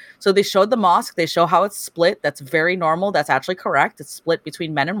mosque. So they showed the mosque, they show how it's split. That's very normal. That's actually correct. It's split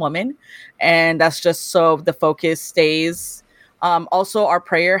between men and women. And that's just so the focus stays. Also, our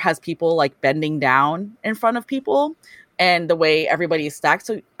prayer has people like bending down in front of people and the way everybody is stacked.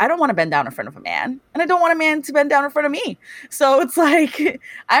 So I don't want to bend down in front of a man, and I don't want a man to bend down in front of me. So it's like,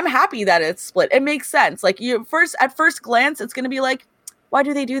 I'm happy that it's split. It makes sense. Like at first glance, it's going to be like, why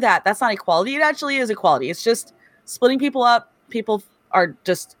do they do that? That's not equality. It actually is equality. It's just splitting people up. People are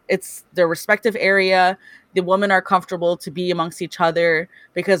just, it's their respective area. The women are comfortable to be amongst each other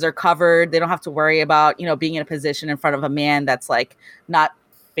because they're covered. They don't have to worry about, you know, being in a position in front of a man that's like not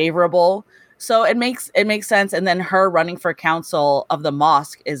favorable. So it makes sense. And then her running for council of the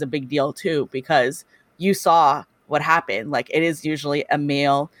mosque is a big deal too, because you saw what happened. Like it is usually a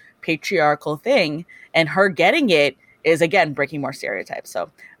male patriarchal thing, and her getting it is again breaking more stereotypes. So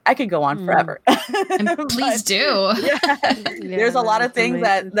I could go on forever. Please do. There's a lot of things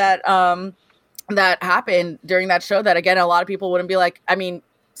that happened during that show that again a lot of people wouldn't be like. I mean,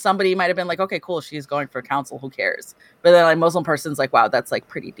 somebody might have been like, okay, cool, she's going for council, who cares? But then like Muslim person's like, wow, that's like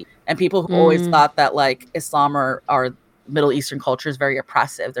pretty deep. And people who always thought that like Islam or Middle Eastern culture is very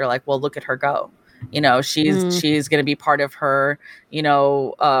oppressive, they're like, well, look at her go. You know, she's going to be part of her, you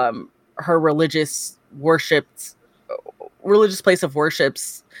know, her religious place of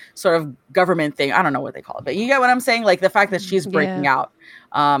worships sort of government thing. I don't know what they call it, but you get what I'm saying? Like the fact that she's breaking out.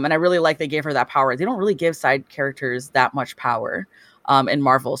 And I really like they gave her that power. They don't really give side characters that much power in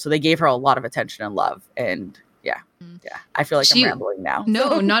Marvel. So they gave her a lot of attention and love. And yeah, I feel like I'm rambling now.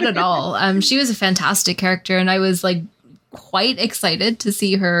 No, not at all. She was a fantastic character, and I was like quite excited to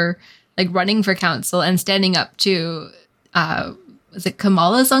see her like running for council and standing up to, was it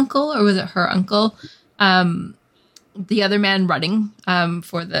Kamala's uncle or was it her uncle? The other man running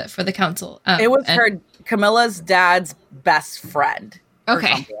for the council. It was Camilla's dad's best friend.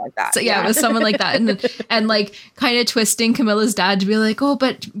 Okay. Something like that. So yeah, it was someone like that. And like kind of twisting Camilla's dad to be like, oh,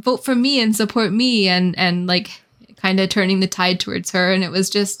 but vote for me and support me, and like kind of turning the tide towards her. And it was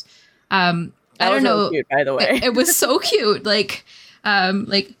just I don't know. Really cute, by the way. It was so cute. Like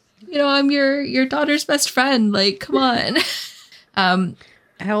you know, I'm your daughter's best friend. Like, come on.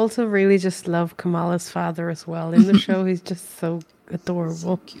 I also really just love Kamala's father as well in the show. He's just so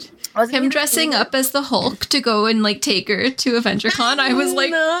adorable. Him dressing up as the Hulk to go and like take her to AvengerCon. I was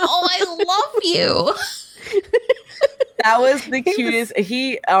like, oh, I love you. That was the cutest.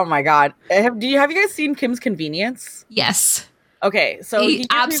 Oh my God. Have you guys seen Kim's Convenience? Yes. Okay, so He he gives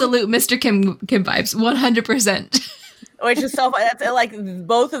me- absolute Mr. Kim vibes, 100%. which is so fun. That's like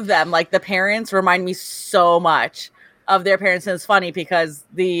both of them, like the parents remind me so much of their parents. And it's funny because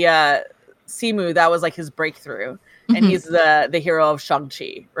the Simu, that was like his breakthrough. And he's the hero of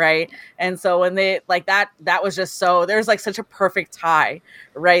Shang-Chi, right? And so when they like that was just so, there's like such a perfect tie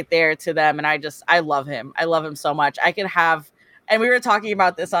right there to them. And I love him. I love him so much. I could have, and we were talking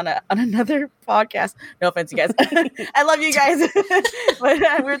about this on another podcast. No offense, you guys. I love you guys.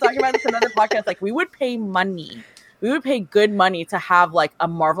 But we were talking about this on another podcast. Like we would pay money. We would pay good money to have like a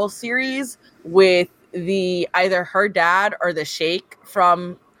Marvel series with the either her dad or the Sheikh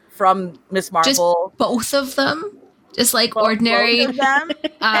from Miss Marvel. Just both of them. Just like ordinary, both of them.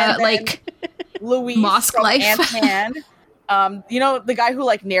 like Luis mosque from life. Ant-Man. You know, the guy who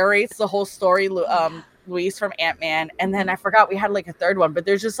like narrates the whole story, Luis from Ant-Man. And then I forgot we had like a third one, but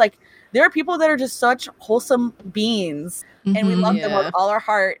there's just like, there are people that are just such wholesome beings and we love them with all our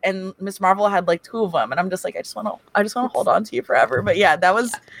heart. And Miss Marvel had like 2 of them. And I'm just like, I just want to hold on to you forever. But yeah, that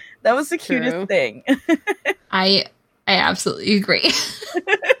was the cutest thing. I absolutely agree.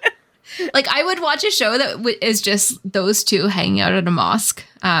 Like I would watch a show that is just those two hanging out at a mosque,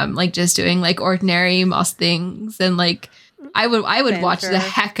 like just doing like ordinary mosque things, and like I would watch the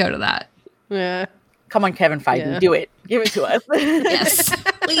heck out of that. Yeah. Come on, Kevin Feige, do it. Give it to us. Yes,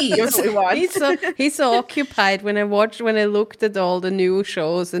 please. Give us what we want. He's so occupied when I looked at all the new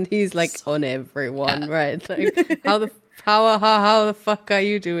shows, and he's like on everyone, right? Like how the fuck are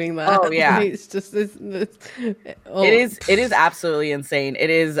you doing that? Oh yeah, it's just it is absolutely insane. It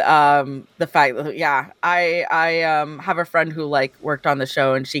is the fact that I have a friend who like worked on the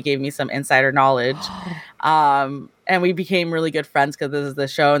show, and she gave me some insider knowledge. And we became really good friends because this is the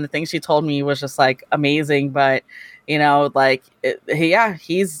show, and the thing she told me was just like amazing. But you know, like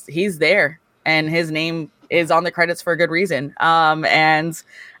he's there, and his name is on the credits for a good reason. And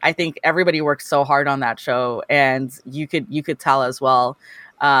I think everybody worked so hard on that show, and you could tell as well.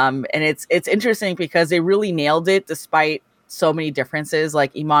 And it's interesting because they really nailed it despite so many differences.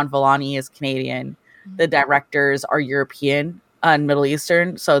 Like Iman Vellani is Canadian, the directors are European and Middle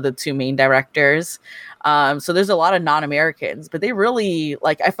Eastern, so the 2 main directors. So there's a lot of non-Americans, but they really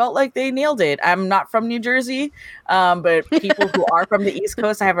I felt like they nailed it. I'm not from New Jersey, but people who are from the East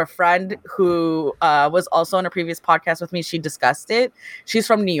Coast, I have a friend who was also on a previous podcast with me. She discussed it. She's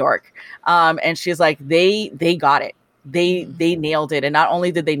from New York. And she's like, they got it. They nailed it. And not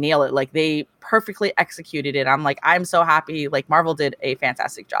only did they nail it, like they perfectly executed it. I'm like, I'm so happy. Like Marvel did a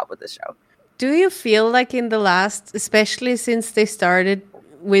fantastic job with this show. Do you feel like in the last, especially since they started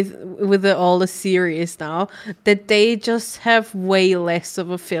with all the series now, that they just have way less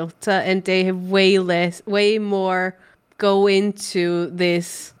of a filter, and they have way more go into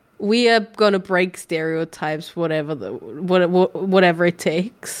this? We are gonna break stereotypes, whatever it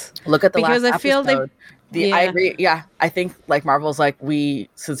takes. Look at the because last I feel episode. I agree. Yeah, I think like Marvel's like, we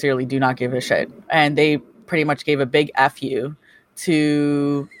sincerely do not give a shit, and they pretty much gave a big F you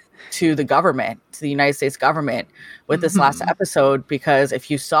to the government, to the United States government with this last episode, because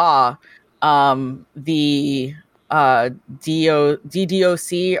if you saw the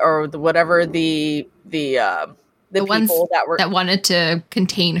DDoC or whatever the ones people that wanted to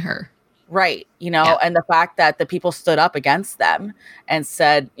contain her. Right. And the fact that the people stood up against them and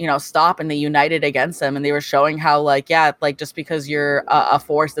said, stop, and they united against them. And they were showing how just because you're a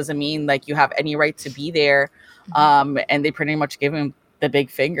force doesn't mean like you have any right to be there. And they pretty much gave him the big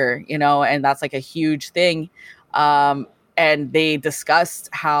finger, and that's like a huge thing. And they discussed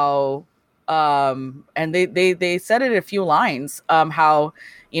how, and they said it in a few lines, how,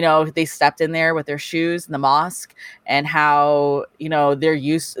 they stepped in there with their shoes in the mosque, and how,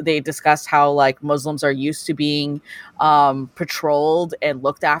 they discussed how like Muslims are used to being patrolled and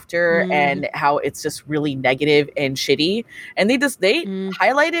looked after, and how it's just really negative and shitty. And they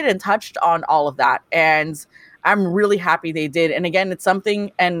highlighted and touched on all of that. And I'm really happy they did. And again, it's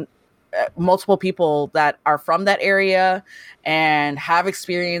something, and multiple people that are from that area and have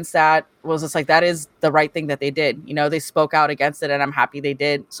experienced that was just like, that is the right thing that they did. They spoke out against it, and I'm happy they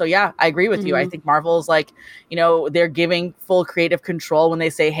did. So yeah, I agree with you. I think Marvel's like, they're giving full creative control when they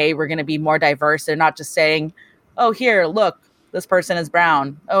say, hey, we're going to be more diverse. They're not just saying, oh, here, look, this person is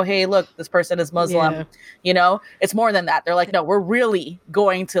brown. Oh, hey, look, this person is Muslim. It's more than that. They're like, no, we're really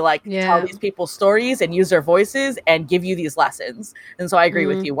going to tell these people's stories and use their voices and give you these lessons. And so I agree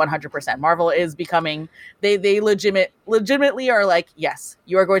with you 100%. Marvel is becoming, they legitimately are like, yes,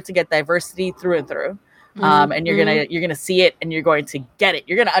 you are going to get diversity through and through. And you're gonna see it, and you're going to get it.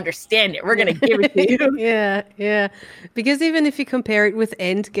 You're gonna understand it. We're gonna give it to you. Yeah. Because even if you compare it with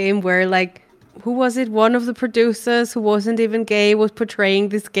Endgame, where who was it? One of the producers who wasn't even gay was portraying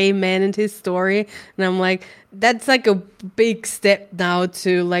this gay man in his story. And I'm like, that's like a big step now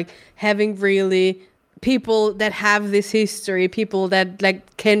to like having really people that have this history, people that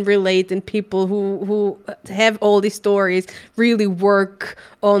like can relate, and people who have all these stories really work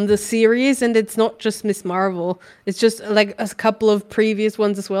on the series. And it's not just Miss Marvel, it's just like a couple of previous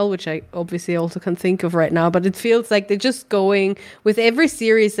ones as well, which I obviously also can't think of right now, but it feels like they're just going with every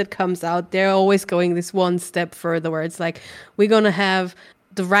series that comes out, they're always going this one step further, where it's like, we're gonna have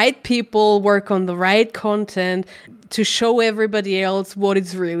the right people work on the right content to show everybody else what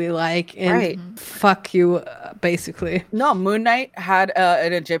it's really like, and fuck you, basically. No, Moon Knight had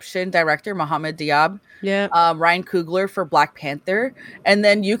an Egyptian director, Mohammed Diab. Yeah. Ryan Coogler for Black Panther, and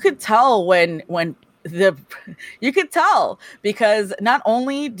then you could tell you could tell, because not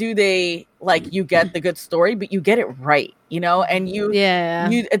only do they like, you get the good story, but you get it right, you know, and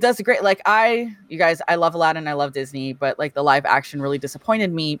it does great. Like you guys, I love Aladdin, I love Disney, but like the live action really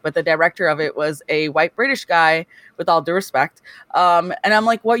disappointed me. But the director of it was a white British guy, with all due respect. And I'm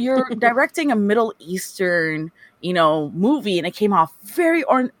like, well, you're directing a Middle Eastern, you know, movie, and it came off very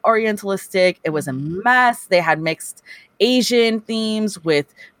orientalistic. It was a mess. They had mixed Asian themes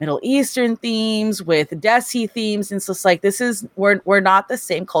with Middle Eastern themes with Desi themes, and so it's like, we're not the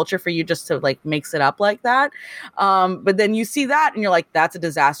same culture for you just to like mix it up like that. But then you see that and you're like, that's a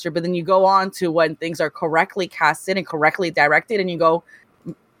disaster. But then you go on to when things are correctly casted and correctly directed, and you go,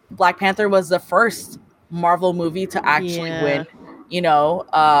 Black Panther was the first Marvel movie to actually win, you know,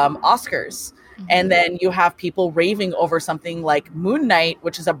 Oscars. And then you have people raving over something like Moon Knight,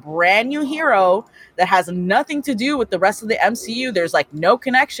 which is a brand new hero that has nothing to do with the rest of the MCU. There's like no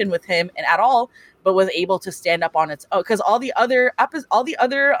connection with him and at all, but was able to stand up on its own. Because all the other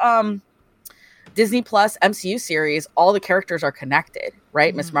Disney Plus MCU series, all the characters are connected,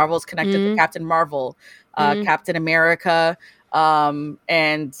 right? Miss Marvel is connected to Captain Marvel, Captain America, and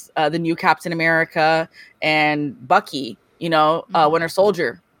the new Captain America, and Bucky, you know, Winter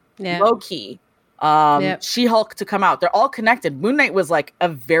Soldier, Loki. She-Hulk to come out. They're all connected. Moon Knight was like a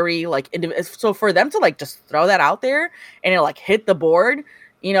very like so for them to like just throw that out there and it like hit the board,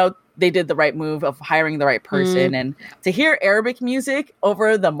 you know, they did the right move of hiring the right person. And to hear Arabic music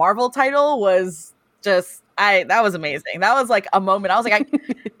over the Marvel title was just that was amazing. That was like a moment. I was like,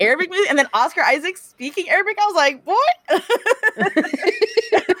 Arabic music, and then Oscar Isaac speaking Arabic. I was like, what?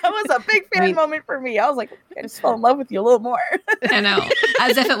 That was a big fan moment for me. I was like, I just fell in love with you a little more. I know,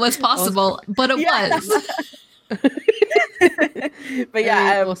 as if it was possible, but it was. But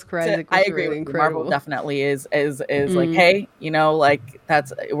yeah, Oscar Isaac was I agree. Really with incredible. Marvel definitely is like, hey, you know, like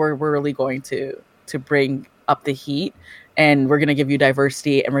we're really going to bring up the heat. And we're going to give you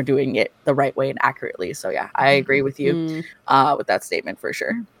diversity, and we're doing it the right way and accurately. So yeah, I agree with you with that statement for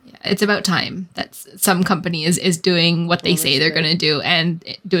sure. Yeah, it's about time that some company is doing what they say they're going to do, and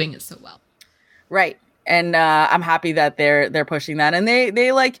doing it so well. Right. And I'm happy that they're pushing that. And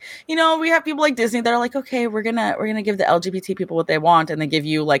they like, you know, we have people like Disney that are like, okay, we're gonna give the LGBT people what they want, and they give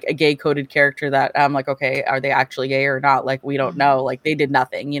you like a gay coded character that I'm like, okay, are they actually gay or not? Like, we don't know. Like, they did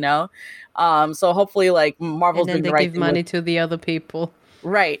nothing, you know. So hopefully, like, Marvel's doing the right thing. They give money to the other people.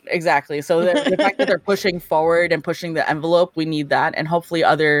 Right, exactly. So the fact that they're pushing forward and pushing the envelope, we need that, and hopefully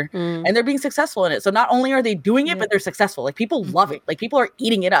and they're being successful in it. So not only are they doing it, but they're successful. Like, people love it. Like, people are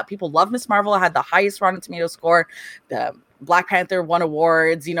eating it up. People love Miss Marvel. Had the highest Rotten Tomatoes score. The Black Panther won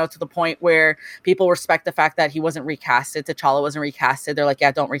awards, you know, to the point where people respect the fact that he wasn't recasted. T'Challa wasn't recasted. They're like,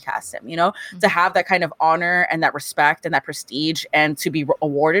 yeah, don't recast him, you know, to have that kind of honor and that respect and that prestige, and to be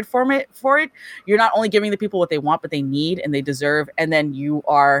awarded for it, you're not only giving the people what they want, but they need and they deserve. And then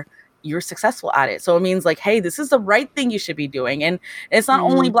you're successful at it. So it means like, hey, this is the right thing you should be doing. And it's not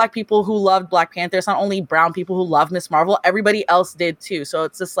only Black people who loved Black Panther. It's not only brown people who love Miss Marvel. Everybody else did too. So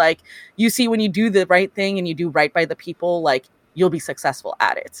it's just like, you see, when you do the right thing and you do right by the people, like, you'll be successful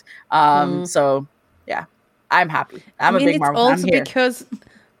at it. So yeah, I'm happy. I'm a big Marvel fan. It's also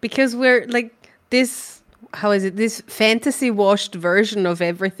because we're like this, how is it? This fantasy washed version of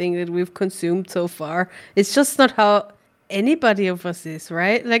everything that we've consumed so far. It's just not how anybody of us is,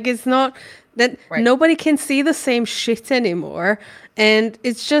 right? Like, it's not that nobody can see the same shit anymore, and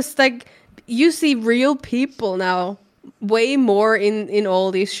it's just like, you see real people now way more in all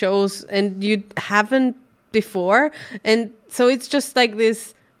these shows, and you haven't before. And so it's just like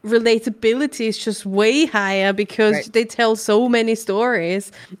this relatability is just way higher because they tell so many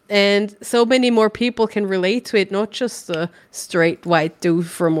stories, and so many more people can relate to it, not just a straight white dude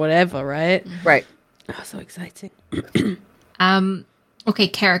from whatever, right? Right. Oh, so exciting. Okay,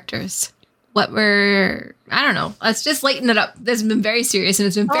 characters. what we're, I don't know. Let's just lighten it up. This has been very serious and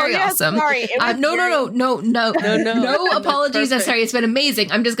it's been very awesome. Sorry. No apologies. I'm sorry. It's been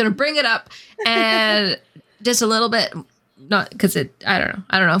amazing. I'm just going to bring it up and just a little bit, not because I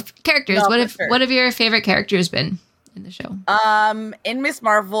don't know. Characters. No, What have your favorite characters been in the show? In Miss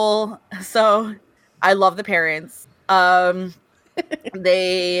Marvel, so I love the parents.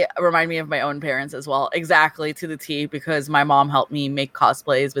 They remind me of my own parents as well, exactly to the T, because my mom helped me make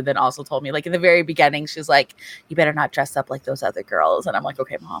cosplays, but then also told me, like, in the very beginning, she's like, you better not dress up like those other girls. And I'm like,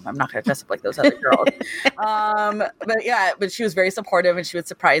 okay, Mom, I'm not going to dress up like those other girls. But she was very supportive, and she would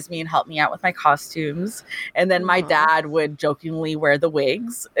surprise me and help me out with my costumes. And then my dad would jokingly wear the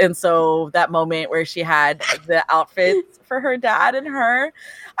wigs. And so that moment where she had the outfits for her dad and her,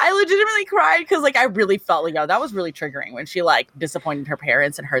 I legitimately cried because, like, I really felt like, that was really triggering when she, like, disappointed her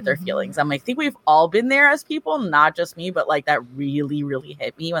parents and hurt their feelings. I'm like, I think we've all been there as people, not just me, but, like, that really, really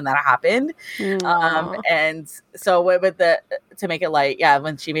hit me when that happened. And so to make it light,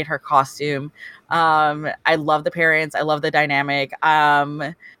 when she made her costume, I love the parents. I love the dynamic.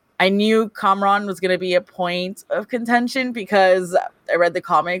 I knew Kamran was going to be a point of contention because I read the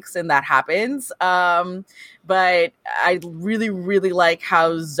comics and that happens. But I really, really like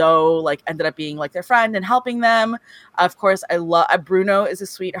how Zoe, like, ended up being, like, their friend and helping them. Of course, I love Bruno is a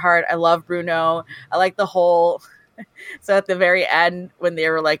sweetheart. I love Bruno. I like the whole. So at the very end, when they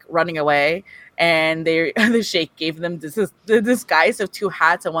were, like, running away, and the sheikh gave them the disguise of two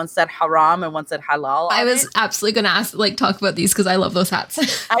hats, and one said haram and one said halal. I was absolutely going to talk about these because I love those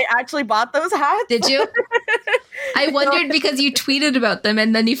hats. I actually bought those hats. Did you? I wondered because you tweeted about them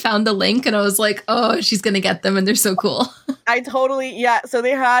and then you found the link, and I was like, oh, she's going to get them, and they're so cool. I totally, so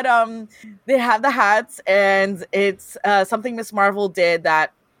they had the hats, and it's something Miss Marvel did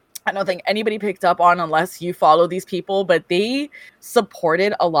that I don't think anybody picked up on unless you follow these people, but they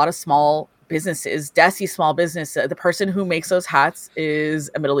supported a lot of small businesses, Desi small business. The person who makes those hats is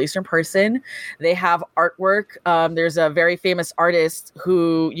a Middle Eastern person. They have artwork. There's a very famous artist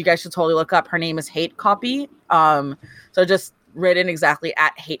who you guys should totally look up. Her name is Hate Copy. So just written exactly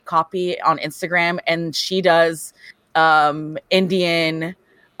at Hate Copy on Instagram. And she does Indian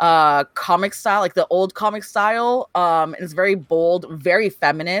comic style, like the old comic style. And it's very bold, very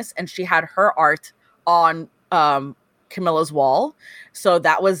feminist. And she had her art on Camilla's wall. So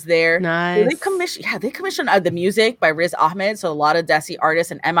that was there. Nice. They commissioned the music by Riz Ahmed. So a lot of Desi artists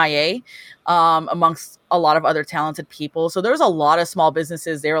and MIA, amongst a lot of other talented people. So there was a lot of small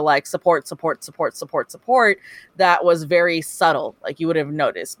businesses. They were like support. That was very subtle, like you would have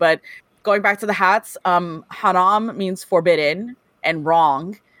noticed. But going back to the hats, haram means forbidden and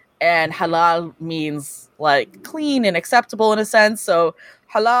wrong, and halal means like clean and acceptable in a sense. So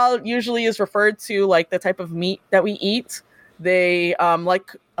halal usually is referred to like the type of meat that we eat. They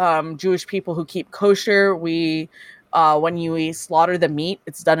like Jewish people who keep kosher. We when we slaughter the meat,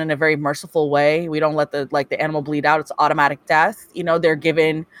 it's done in a very merciful way. We don't let the animal bleed out. It's automatic death. You know, they're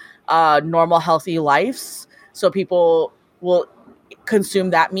given normal, healthy lives. So people will consume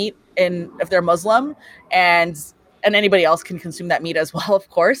that meat if they're Muslim, and anybody else can consume that meat as well, of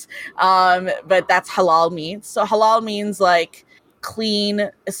course. But that's halal meat. So halal means like clean,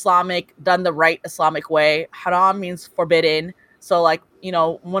 Islamic, done the right Islamic way. Haram means forbidden. So like, you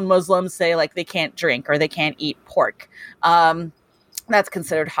know, when Muslims say like they can't drink or they can't eat pork, that's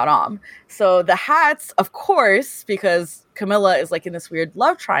considered haram. So the hats, of course, because Camilla is like in this weird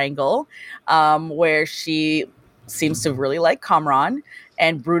love triangle, where she seems to really like Kamran,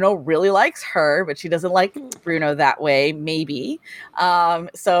 and Bruno really likes her, but she doesn't like Bruno that way, maybe.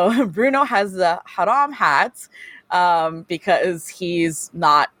 So Bruno has the haram hat, because he's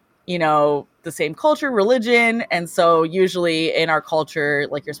not, you know, the same culture, religion. And so usually in our culture,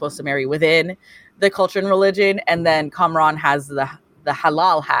 like you're supposed to marry within the culture and religion. And then Kamran has the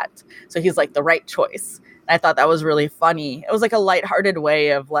halal hat. So he's like the right choice. And I thought that was really funny. It was like a lighthearted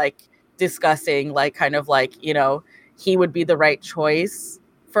way of like discussing like kind of like, you know, he would be the right choice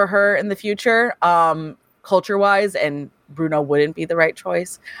for her in the future, culture wise, and Bruno wouldn't be the right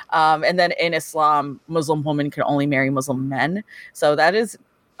choice. And then in Islam, Muslim women can only marry Muslim men. So that is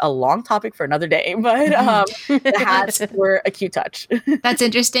a long topic for another day, but the hats were a cute touch. That's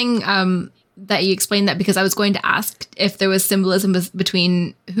interesting that you explained that, because I was going to ask if there was symbolism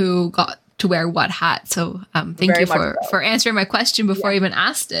between who got to wear what hat. So thank you for answering my question before I even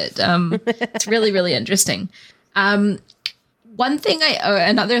asked it. It's really, really interesting. Another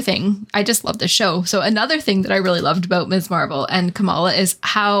thing, I just love the show. So another thing that I really loved about Ms. Marvel and Kamala is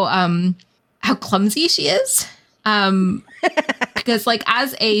how clumsy she is. Because like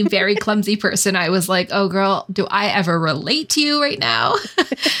as a very clumsy person, I was like, oh girl, do I ever relate to you right now?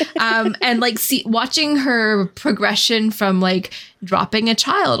 And like watching her progression from like dropping a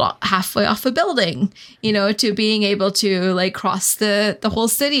child halfway off a building, you know, to being able to like cross the whole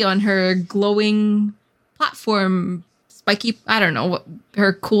city on her glowing platform, spiky, I don't know what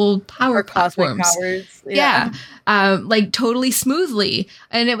her cool power platforms. Powers. Yeah. Like totally smoothly.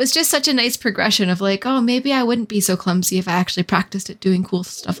 And it was just such a nice progression of like, oh, maybe I wouldn't be so clumsy if I actually practiced at doing cool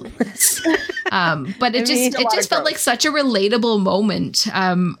stuff like this. But it just felt like such a relatable moment.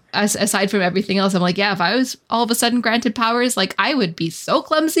 Aside from everything else, I'm like, yeah, if I was all of a sudden granted powers, like I would be so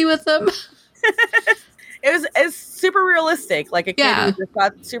clumsy with them. It's super realistic. Like a kid who just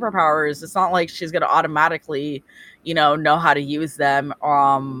got superpowers, it's not like she's gonna automatically, you know how to use them.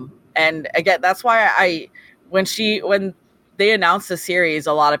 And again, that's why when they announced the series,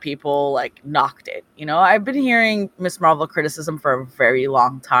 a lot of people like knocked it. You know, I've been hearing Miss Marvel criticism for a very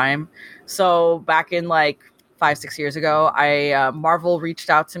long time. So back in like 5-6 years ago, Marvel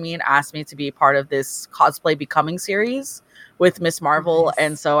reached out to me and asked me to be part of this cosplay becoming series with Miss Marvel. Nice.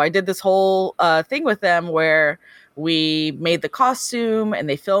 And so I did this whole thing with them where we made the costume and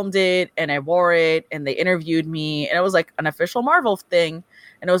they filmed it and I wore it and they interviewed me and it was like an official Marvel thing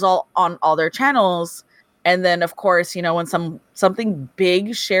and it was all on all their channels. And then of course, you know, when something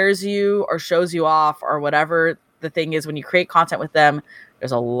big shares you or shows you off or whatever the thing is, when you create content with them,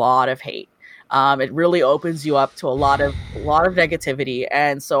 there's a lot of hate. It really opens you up to a lot of negativity.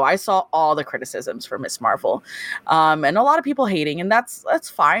 And so I saw all the criticisms for Miss Marvel, and a lot of people hating, and that's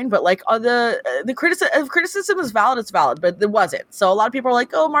fine. But like the criticism is valid, it's valid, but it wasn't. So a lot of people are like,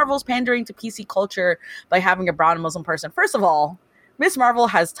 oh, Marvel's pandering to PC culture by having a brown Muslim person. First of all, Marvel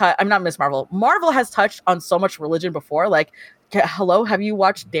has touched on so much religion before. Like, hello, have you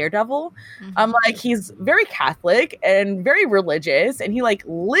watched Daredevil? Mm-hmm. Like, he's very Catholic and very religious, and he like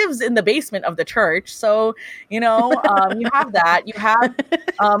lives in the basement of the church. So, you know, you have that. You have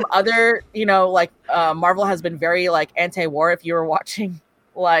other, you know, like Marvel has been very like anti-war. If you were watching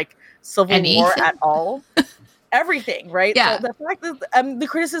like Civil War at all. Everything, right? Yeah. So the fact that the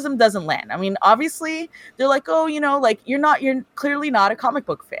criticism doesn't land. I mean, obviously, they're like, oh, you know, like you're clearly not a comic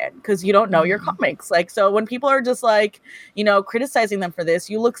book fan because you don't know your comics. Like, so when people are just like, you know, criticizing them for this,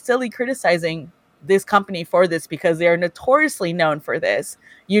 you look silly criticizing this company for this because they are notoriously known for this.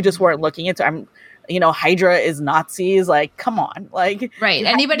 You just weren't looking into. You know, Hydra is Nazis. Like, come on, like, right?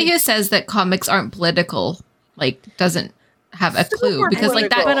 Anybody who says that comics aren't political, like, doesn't have a clue because like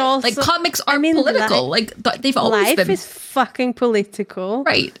that, but also, like comics are political. Like they've always been. Life is fucking political,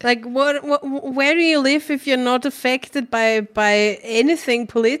 right? Like what? Where do you live if you're not affected by anything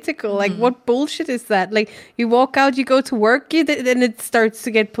political? Like what bullshit is that? Like you walk out, you go to work, then it starts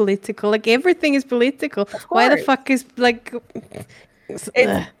to get political. Like everything is political. Why the fuck is like?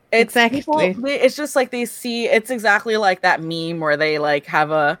 Exactly. It's just like they see. It's exactly like that meme where they like have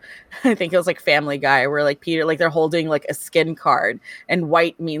I think it was like Family Guy, where like Peter, like they're holding like a skin card, and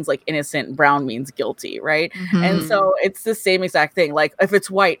white means like innocent, brown means guilty, right? Mm-hmm. And so it's the same exact thing. Like if it's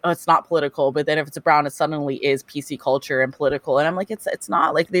white, oh, it's not political, but then if it's brown, it suddenly is PC culture and political. And I'm like, it's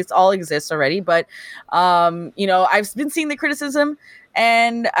not. Like this all exists already. But you know, I've been seeing the criticism.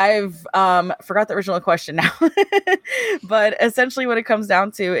 And I've forgot the original question now, but essentially what it comes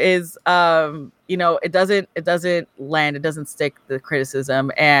down to is, you know, it doesn't land, it doesn't stick, the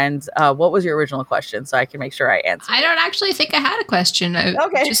criticism. And what was your original question, so I can make sure I answer? I don't actually think I had a question.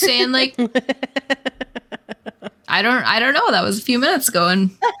 Okay, just saying, like, I don't know. That was a few minutes ago, and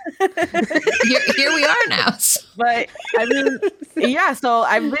here we are now. But I mean, yeah. So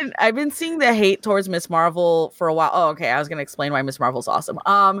I've been seeing the hate towards Miss Marvel for a while. Oh, okay. I was gonna explain why Miss Marvel's awesome.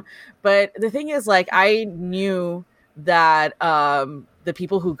 But the thing is, like, I knew that the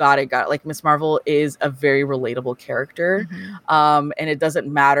people who got it, like, Miss Marvel is a very relatable character. Mm-hmm. And it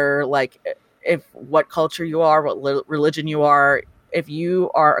doesn't matter like if what culture you are, what religion you are. If you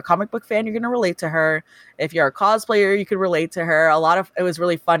are a comic book fan, you're going to relate to her. If you're a cosplayer, you could relate to her. It was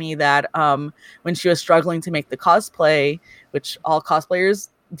really funny that when she was struggling to make the cosplay, which all cosplayers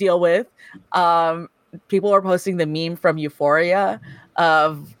deal with, people were posting the meme from Euphoria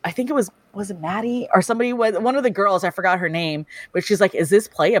of, I think it was it Maddie or somebody, one of the girls, I forgot her name, but she's like, is this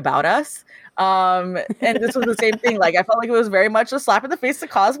play about us? And this was the same thing. Like, I felt like it was very much a slap in the face to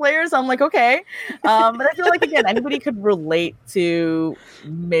cosplayers. I'm like, okay. But I feel like, again, anybody could relate to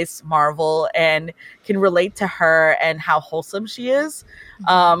Miss Marvel and can relate to her and how wholesome she is.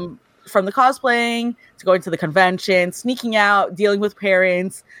 From the cosplaying to going to the convention, sneaking out, dealing with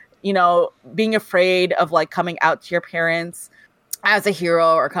parents, you know, being afraid of like coming out to your parents. as a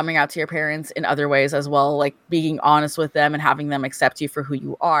hero or coming out to your parents in other ways as well, like being honest with them and having them accept you for who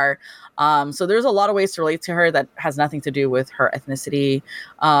you are. So there's a lot of ways to relate to her that has nothing to do with her ethnicity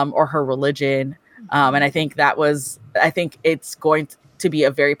or her religion. And I think it's going to be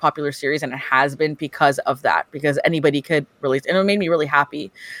a very popular series, and it has been because of that, because anybody could relate. And it made me really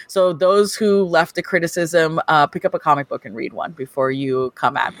happy. So those who left the criticism, pick up a comic book and read one before you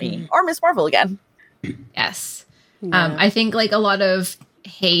come at me or Miss Marvel again. Yes. Yeah. I think like a lot of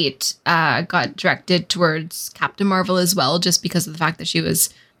hate got directed towards Captain Marvel as well, just because of the fact that she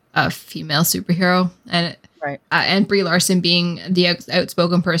was a female superhero, and and Brie Larson being the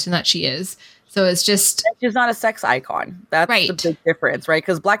outspoken person that she is. So it's just... And she's not a sex icon. That's the big difference, right?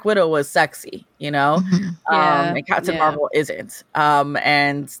 Because Black Widow was sexy, you know? And Captain Marvel isn't.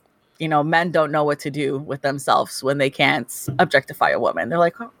 And, you know, men don't know what to do with themselves when they can't objectify a woman. They're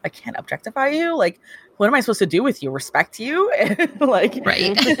like, oh, I can't objectify you? Like, what am I supposed to do with you? Respect you? Like,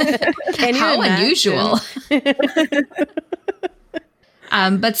 right. How unusual.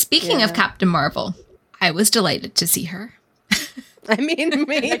 But speaking of Captain Marvel, I was delighted to see her. I mean,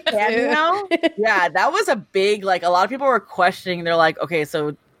 me too. Yeah, that was a big, like, a lot of people were questioning. They're like, okay,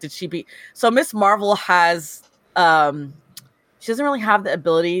 so did she be... So Miss Marvel has... she doesn't really have the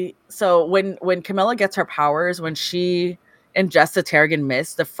ability. So when Camilla gets her powers, when she ingests the Terrigen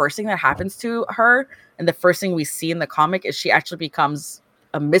Mist, the first thing that happens to her, and the first thing we see in the comic, is she actually becomes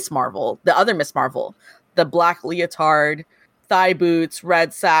a Miss Marvel, the other Miss Marvel, the black leotard, thigh boots,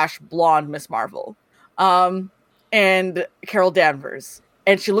 red sash, blonde Miss Marvel. And Carol Danvers.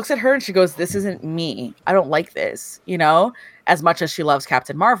 And she looks at her and she goes, this isn't me. I don't like this, you know, as much as she loves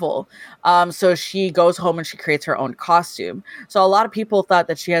Captain Marvel. So she goes home and she creates her own costume. So a lot of people thought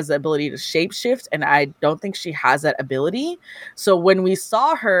that she has the ability to shapeshift, and I don't think she has that ability. So when we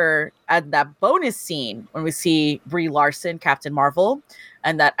saw her at that bonus scene, when we see Brie Larson, Captain Marvel,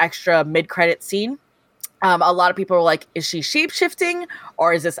 and that extra mid-credit scene, a lot of people were like, is she shape-shifting,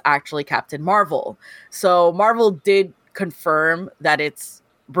 or is this actually Captain Marvel? So Marvel did confirm that it's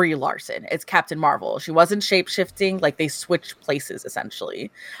Brie Larson. It's Captain Marvel. She wasn't shape-shifting. Like, they switched places,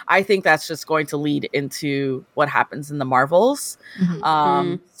 essentially. I think that's just going to lead into what happens in the Marvels.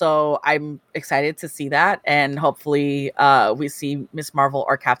 So I'm excited to see that. And hopefully we see Miss Marvel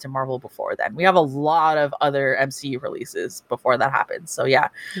or Captain Marvel before then. We have a lot of other MCU releases before that happens. So yeah.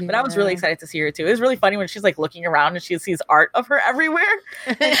 But I was really excited to see her too. It was really funny when she's like looking around and she sees art of her everywhere.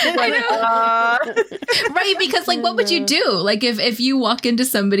 And she's like, right, because like, what would you do? Like if you walk into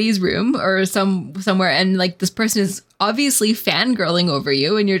somebody's room or somewhere and like this person is obviously fangirling over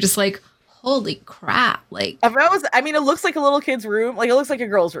you and you're just like, holy crap. Like, it looks like a little kid's room. Like, it looks like a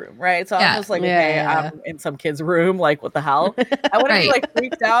girl's room, right? So I'm just like, I'm in some kid's room. Like, what the hell? I wouldn't be like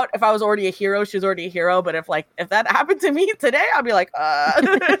freaked out if I was already a hero. She's already a hero. But if that happened to me today, I'd be like,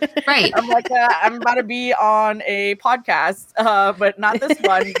 right. I'm like, I'm about to be on a podcast, but not this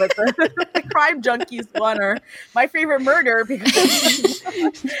one, but the Crime Junkies one, or My Favorite Murder, because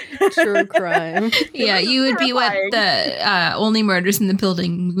true crime. Yeah, you would be what the Only Murders in the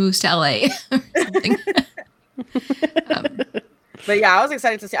Building moves to LA. Or something. But yeah, I was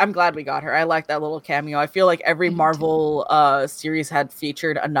excited to see. I'm glad we got her. I like that little cameo. I feel like every Marvel series had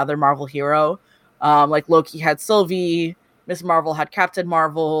featured another Marvel hero. Like Loki had Sylvie, Miss Marvel had Captain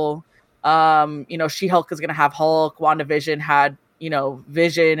Marvel. She-Hulk is gonna have Hulk. WandaVision had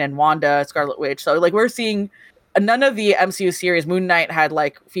Vision and Wanda, Scarlet Witch. So like we're seeing none of the MCU series. Moon Knight had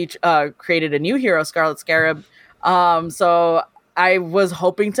created a new hero, Scarlet Scarab. So I was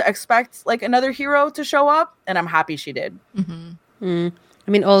hoping to expect like another hero to show up, and I'm happy she did. I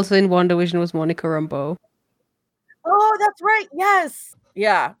mean, also in WandaVision was Monica Rambeau. Oh, that's right. Yes.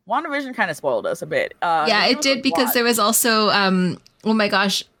 Yeah. WandaVision kind of spoiled us a bit. Yeah, it did, because there was also, oh my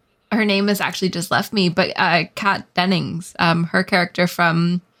gosh, her name has actually just left me, but Kat Dennings, her character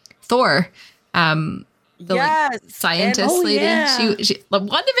from Thor, the scientist lady. Yeah. She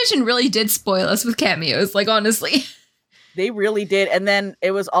WandaVision really did spoil us with cameos, like honestly. They really did. And then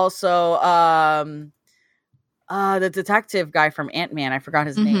it was also the detective guy from Ant-Man. I forgot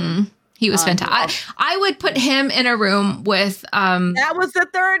his name. He was fantastic. I would put him in a room with... that was the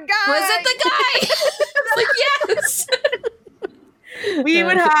third guy! Was it the guy? Like, yes! We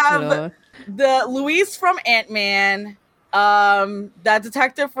would have the Luis from Ant-Man, that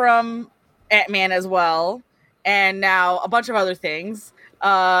detective from Ant-Man as well, and now a bunch of other things.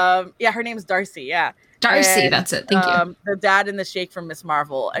 Her name is Darcy, yeah. Darcy, that's it. Thank you. The dad and the Sheik from Miss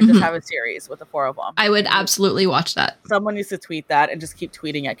Marvel, and just have a series with the four of them. I would absolutely watch that. Someone needs to tweet that and just keep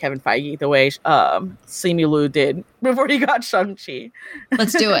tweeting at Kevin Feige the way Simu Liu did before he got Shang-Chi.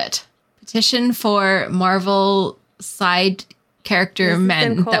 Let's do it. Petition for Marvel side character This has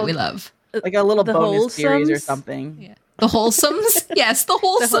men been that we called- love. Like a little The bonus series or Wholesomes? something. Yeah. The Wholesomes? Yes, the The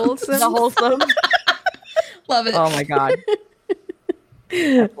Wholesomes. wholesome. The wholesome. Love it. Oh my god.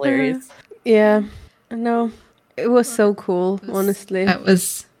 That's hilarious. Yeah. No. It was so cool, honestly. That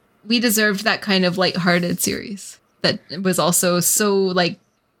was, we deserved that kind of lighthearted series that was also so like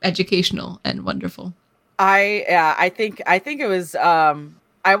educational and wonderful. I think it was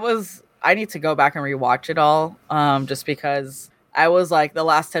I need to go back and rewatch it all just because I was like the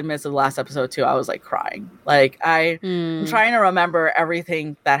last 10 minutes of the last episode too, I was like crying. Like I'm trying to remember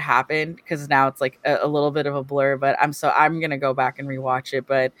everything that happened because now it's like a little bit of a blur, but I'm going to go back and rewatch it,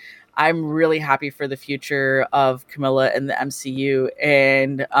 but I'm really happy for the future of Camilla and the MCU.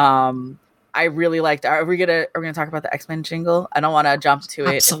 And I really liked, are we going to talk about the X-Men jingle? I don't want to jump to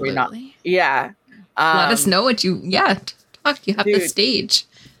it. Absolutely. If we're not. Yeah. Let us know what you, talk. You have the Dude. stage.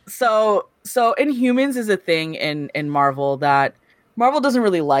 So Inhumans is a thing in Marvel that Marvel doesn't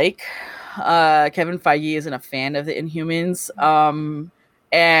really like. Kevin Feige isn't a fan of the Inhumans.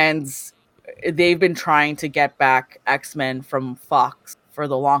 And they've been trying to get back X-Men from Fox for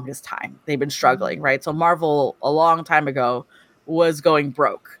the longest time. They've been struggling, right? So Marvel a long time ago was going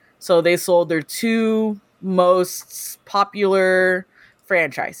broke. So they sold their two most popular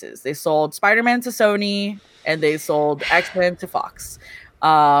franchises. They sold Spider-Man to Sony and they sold X-Men to Fox.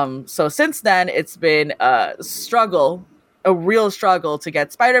 So since then, it's been a real struggle to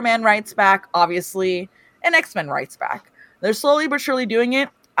get Spider-Man rights back, obviously, and X-Men rights back. They're slowly but surely doing it.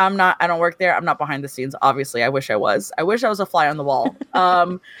 I don't work there. I'm not behind the scenes. Obviously, I wish I was. I wish I was a fly on the wall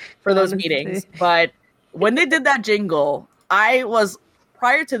for those meetings. But when they did that jingle,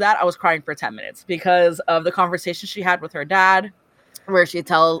 prior to that, I was crying for 10 minutes because of the conversation she had with her dad, where he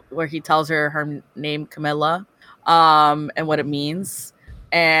tells her name Camilla, and what it means.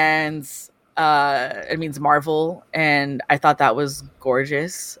 And it means Marvel, and I thought that was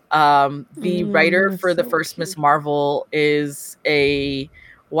gorgeous. The writer for the first Miss Marvel is a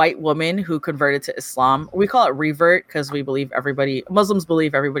white woman who converted to Islam. We call it revert because Muslims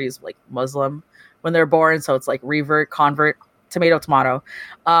believe everybody's like Muslim when they're born, so it's like revert, convert, tomato.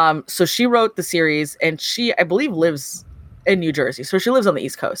 So she wrote the series, and she, I believe, lives in New Jersey, so she lives on the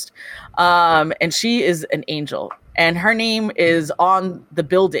East Coast, and she is an angel, and her name is on the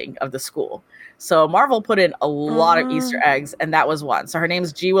building of the school. So Marvel put in a lot of Easter eggs, and that was one. So her name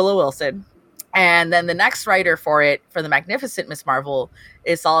is G. Willow Wilson. And then the next writer for the Magnificent Miss Marvel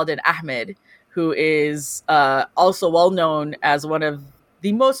is Saladin Ahmed, who is also well known as one of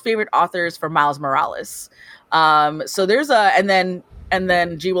the most favorite authors for Miles Morales. So there's and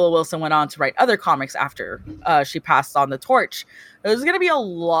then G. Willow Wilson went on to write other comics after she passed on the torch. There's going to be a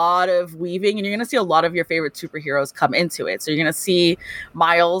lot of weaving, and you're going to see a lot of your favorite superheroes come into it. So you're going to see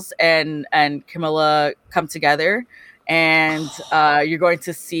Miles and Camilla come together, and you're going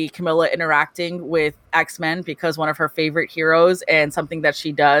to see Camilla interacting with X-Men because one of her favorite heroes and something that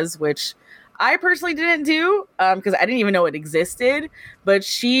she does, which I personally didn't do because I didn't even know it existed. But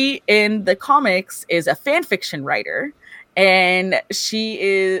she, in the comics, is a fan fiction writer, and she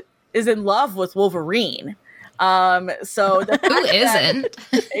is in love with Wolverine. So the Who isn't?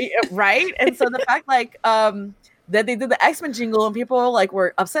 right? And so the fact that they did the X-Men jingle and people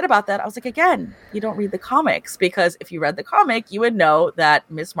were upset about that, I was like, again, you don't read the comics, because if you read the comic, you would know that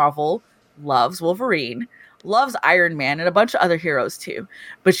Miss Marvel loves Wolverine, loves Iron Man, and a bunch of other heroes too,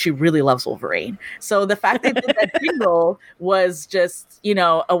 but she really loves Wolverine. So the fact they did that jingle was just,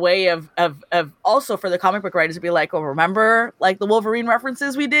 a way of also for the comic book writers to be like, oh, remember the Wolverine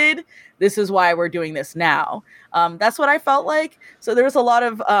references we did? This is why we're doing this now. That's what I felt like. So there was a lot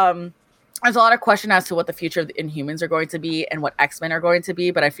of question as to what the future of the Inhumans are going to be and what X-Men are going to be,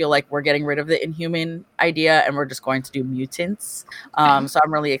 but I feel like we're getting rid of the Inhuman idea and we're just going to do mutants. So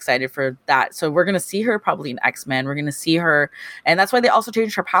I'm really excited for that. So we're going to see her probably in X-Men. We're going to see her, and that's why they also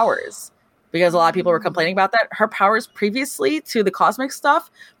changed her powers, because a lot of people were complaining about that. Her powers previously to the cosmic stuff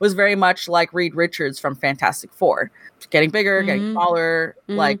was very much like Reed Richards from Fantastic Four. Getting bigger, getting smaller,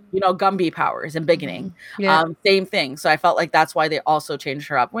 Gumby powers and beginning. Yeah. Same thing. So I felt like that's why they also changed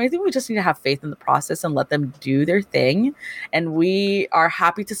her up. I think we just need to have faith in the process and let them do their thing. And we are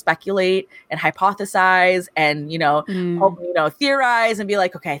happy to speculate and hypothesize and, theorize and be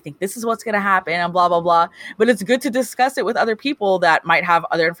like, okay, I think this is what's going to happen and blah, blah, blah. But it's good to discuss it with other people that might have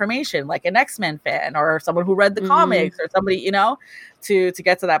other information, like an X-Men fan or someone who read the comics or somebody, to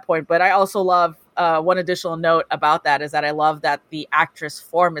get to that point. But I also love, one additional note about that is that I love that the actress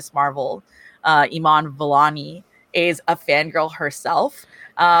for Miss Marvel, Iman Vellani, is a fangirl herself.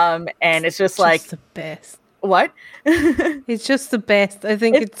 And it's just the best. What? It's just the best. I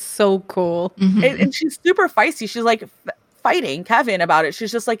think it's so cool. And she's super feisty. She's like, fighting Kevin about it.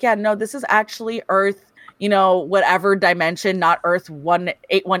 She's just like, yeah, no, this is actually Earth, you know, whatever dimension, not Earth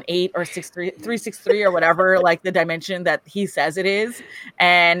 1818 or 363 or whatever, like the dimension that he says it is.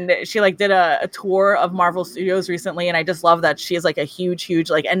 And she like did a tour of Marvel Studios recently, and I just love that she is like a huge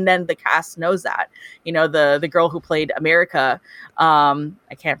like, and then the cast knows that, you know, the girl who played America, I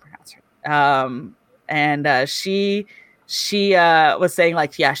can't pronounce her, and she was saying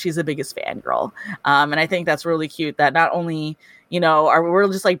like, yeah, she's the biggest fangirl, and I think that's really cute that not only, you know,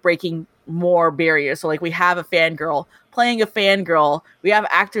 we're just like breaking more barriers. So like we have a fangirl playing a fangirl. We have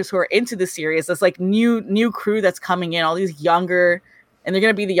actors who are into the series. That's like new crew that's coming in, all these younger, and they're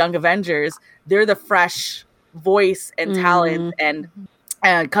going to be the young Avengers. They're the fresh voice and talent and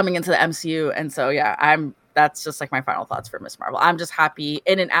coming into the MCU. And so, yeah, that's just like my final thoughts for Miss Marvel. I'm just happy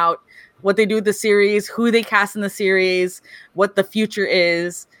in and out what they do with the series, who they cast in the series, what the future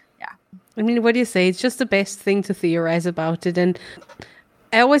is. Yeah. I mean, what do you say? It's just the best thing to theorize about it. And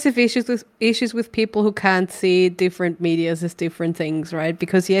I always have issues with people who can't see different medias as different things, right?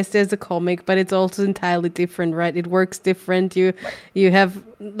 Because yes, there's a comic, but it's also entirely different, right? It works different. You have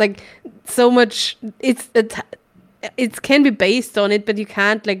like so much. It can be based on it, but you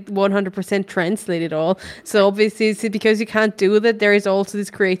can't like 100% translate it all. So obviously, because you can't do that, there is also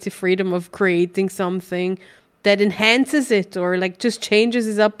this creative freedom of creating something that enhances it or like just changes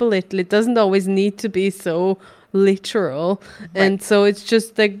it up a little. It doesn't always need to be so literal, and so it's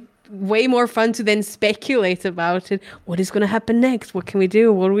just like way more fun to then speculate about it. What is going to happen next? What can we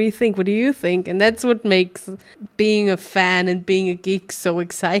do? What do we think? What do you think? And that's what makes being a fan and being a geek so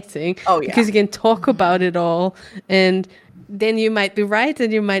exciting. Because you can talk about it all, and then you might be right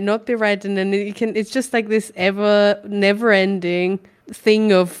and you might not be right, and then it's just like this never ending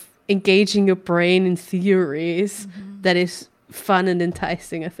thing of engaging your brain in theories that is fun and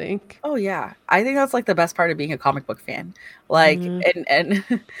enticing, I think. Oh yeah, I think that's like the best part of being a comic book fan. Like, and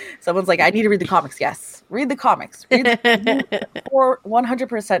someone's like, I need to read the comics. Yes, read the comics. For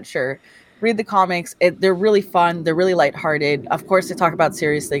 100% sure, read the comics. They're really fun. They're really lighthearted. Of course, they talk about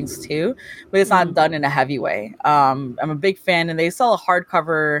serious things too, but it's not done in a heavy way. I'm a big fan, and they sell a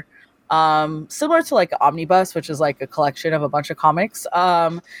hardcover, similar to like Omnibus, which is like a collection of a bunch of comics.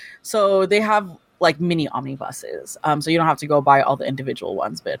 So they have like mini omnibuses, so you don't have to go buy all the individual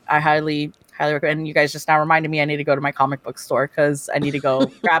ones, but I highly recommend. And you guys just now reminded me I need to go to my comic book store because I need to go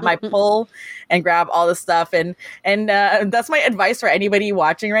grab my pull and grab all the stuff, and that's my advice for anybody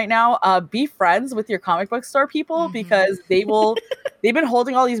watching right now. Be friends with your comic book store people, because they've been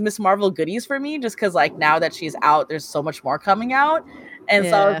holding all these Miss Marvel goodies for me, just because like now that she's out, there's so much more coming out. And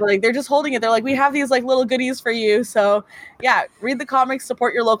so I was like, they're just holding it. They're like, we have these like little goodies for you. So yeah, read the comics,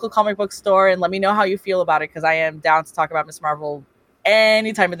 support your local comic book store, and let me know how you feel about it, because I am down to talk about Miss Marvel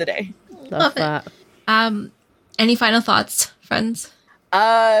any time of the day. Love that. Any final thoughts, friends?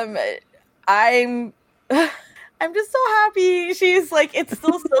 I'm just so happy. She's like, it's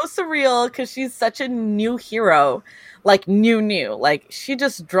still so surreal because she's such a new hero. Like new. Like she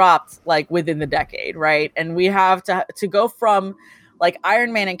just dropped like within the decade, right? And we have to go from like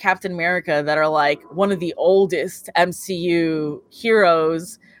Iron Man and Captain America that are like one of the oldest MCU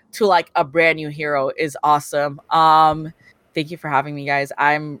heroes to like a brand new hero is awesome. Thank you for having me, guys.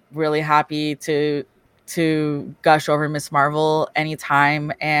 I'm really happy to gush over Miss Marvel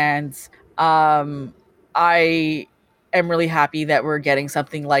anytime. And I am really happy that we're getting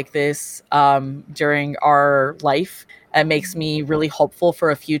something like this during our life. It makes me really hopeful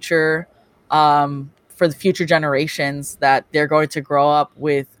for a future, for the future generations, that they're going to grow up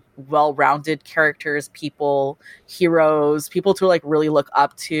with well-rounded characters, people, heroes, people to like really look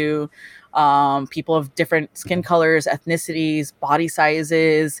up to, people of different skin colors, ethnicities, body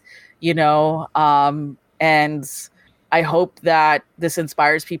sizes, you know, and I hope that this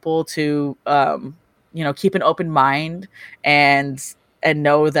inspires people to, you know, keep an open mind and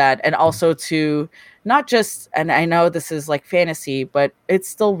know that, and also to not just, and I know this is like fantasy, but it's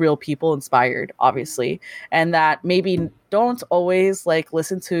still real people inspired, obviously, and that maybe don't always like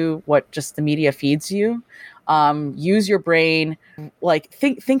listen to what just the media feeds you. Use your brain, like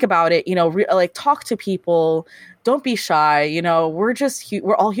think about it, you know, like talk to people, don't be shy, you know, we're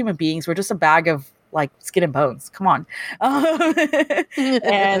we're all human beings. We're just a bag of like skin and bones. Come on.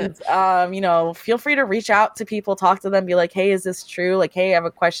 And, you know, feel free to reach out to people, talk to them, be like, hey, is this true? Like, hey, I have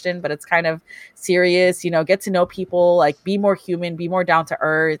a question, but it's kind of serious, you know, get to know people, like be more human, be more down to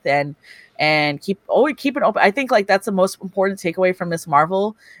earth, and keep it open. I think like that's the most important takeaway from Miss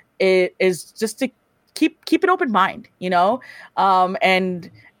Marvel. It is just to keep an open mind, you know,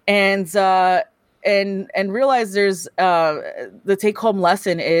 and realize there's the take home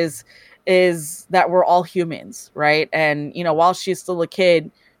lesson is is that we're all humans, right? And, you know, while she's still a kid,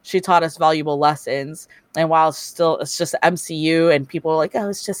 she taught us valuable lessons. And while it's just MCU and people are like, oh,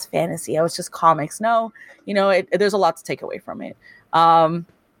 it's just fantasy. Oh, it's just comics. No, you know, there's a lot to take away from it. And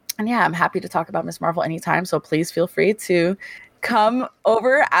yeah, I'm happy to talk about Ms. Marvel anytime. So please feel free to come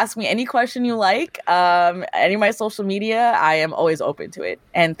over, ask me any question you like. Any of my social media, I am always open to it.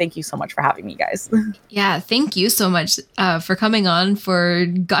 And thank you so much for having me, guys. Yeah, thank you so much for coming on, for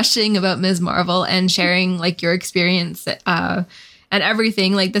gushing about Ms. Marvel and sharing like your experience and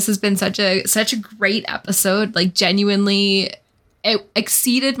everything. Like, this has been such a great episode. Like, genuinely, it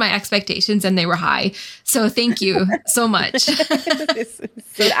exceeded my expectations and they were high. So thank you so much.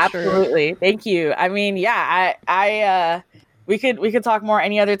 Absolutely. Thank you. I mean, yeah, I we could talk more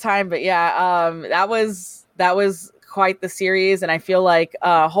any other time, but yeah, that was quite the series, and I feel like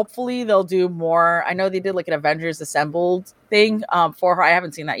hopefully they'll do more. I know they did like an Avengers Assembled thing for her. I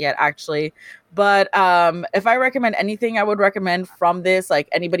haven't seen that yet, actually. But if I recommend anything, I would recommend from this, like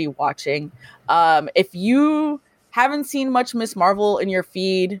anybody watching, if you haven't seen much Ms. Marvel in your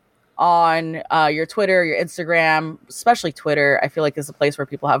feed on your Twitter, your Instagram, especially Twitter, I feel like is a place where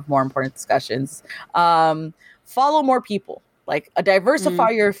people have more important discussions. Follow more people. Like,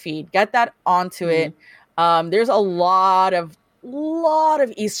 diversify your feed, get that onto it. There's a lot of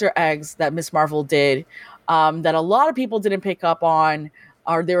Easter eggs that Ms. Marvel did that a lot of people didn't pick up on,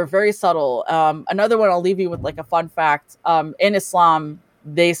 or they were very subtle. Another one, I'll leave you with like a fun fact. In Islam,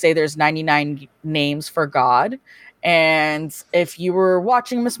 they say there's 99 names for God. And if you were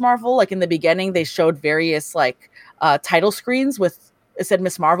watching Ms. Marvel, like in the beginning, they showed various like title screens with, it said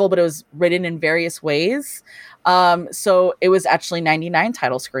Ms. Marvel, but it was written in various ways. So it was actually 99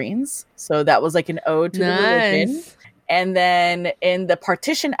 title screens. So that was like an ode to the religion. And then in the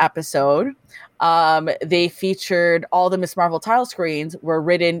Partition episode, they featured all the Ms. Marvel title screens were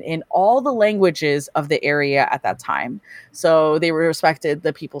written in all the languages of the area at that time. So they respected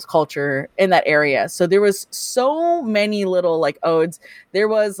the people's culture in that area. So there was so many little like odes. There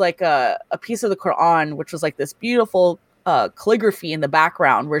was like a piece of the Quran, which was like this beautiful calligraphy in the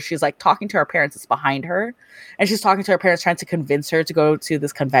background where she's like talking to her parents. It's behind her, and she's talking to her parents, trying to convince her to go to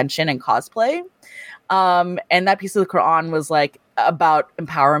this convention and cosplay. And that piece of the Quran was like about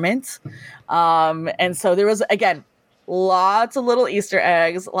empowerment. And so there was, again, lots of little Easter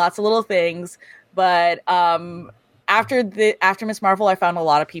eggs, lots of little things. But after Ms. Marvel, I found a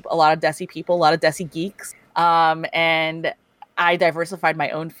lot of Desi people, a lot of Desi geeks. And I diversified my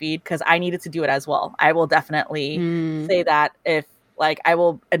own feed because I needed to do it as well. I will definitely say that, if like, I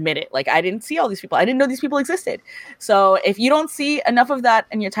will admit it. Like, I didn't see all these people. I didn't know these people existed. So if you don't see enough of that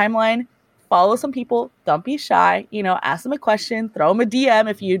in your timeline, follow some people. Don't be shy. You know, ask them a question, throw them a DM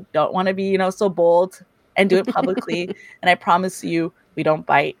if you don't want to be, you know, so bold, and do it publicly. And I promise you, we don't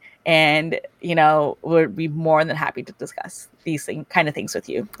bite. And, you know, we'll be more than happy to discuss these kind of things with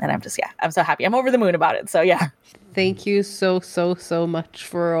you. And I'm so happy. I'm over the moon about it. So yeah. Thank you so much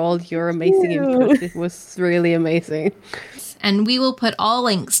for all your amazing input. It was really amazing. And we will put all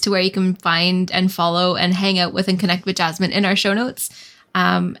links to where you can find and follow and hang out with and connect with Jasmin in our show notes.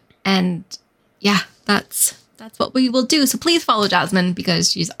 And yeah, that's what we will do. So please follow Jasmin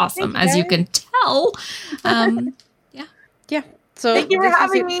because she's awesome, as you can tell. Yeah. So thank you for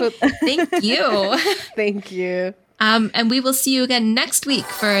having me. Thank you. Thank you. And we will see you again next week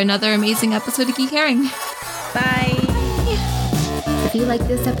for another amazing episode of Geek Herring. Bye. If you like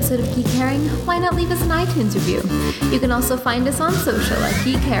this episode of Geek Herring, why not leave us an iTunes review? You can also find us on social at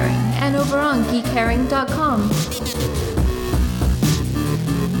Geek Herring and over on geekherring.com.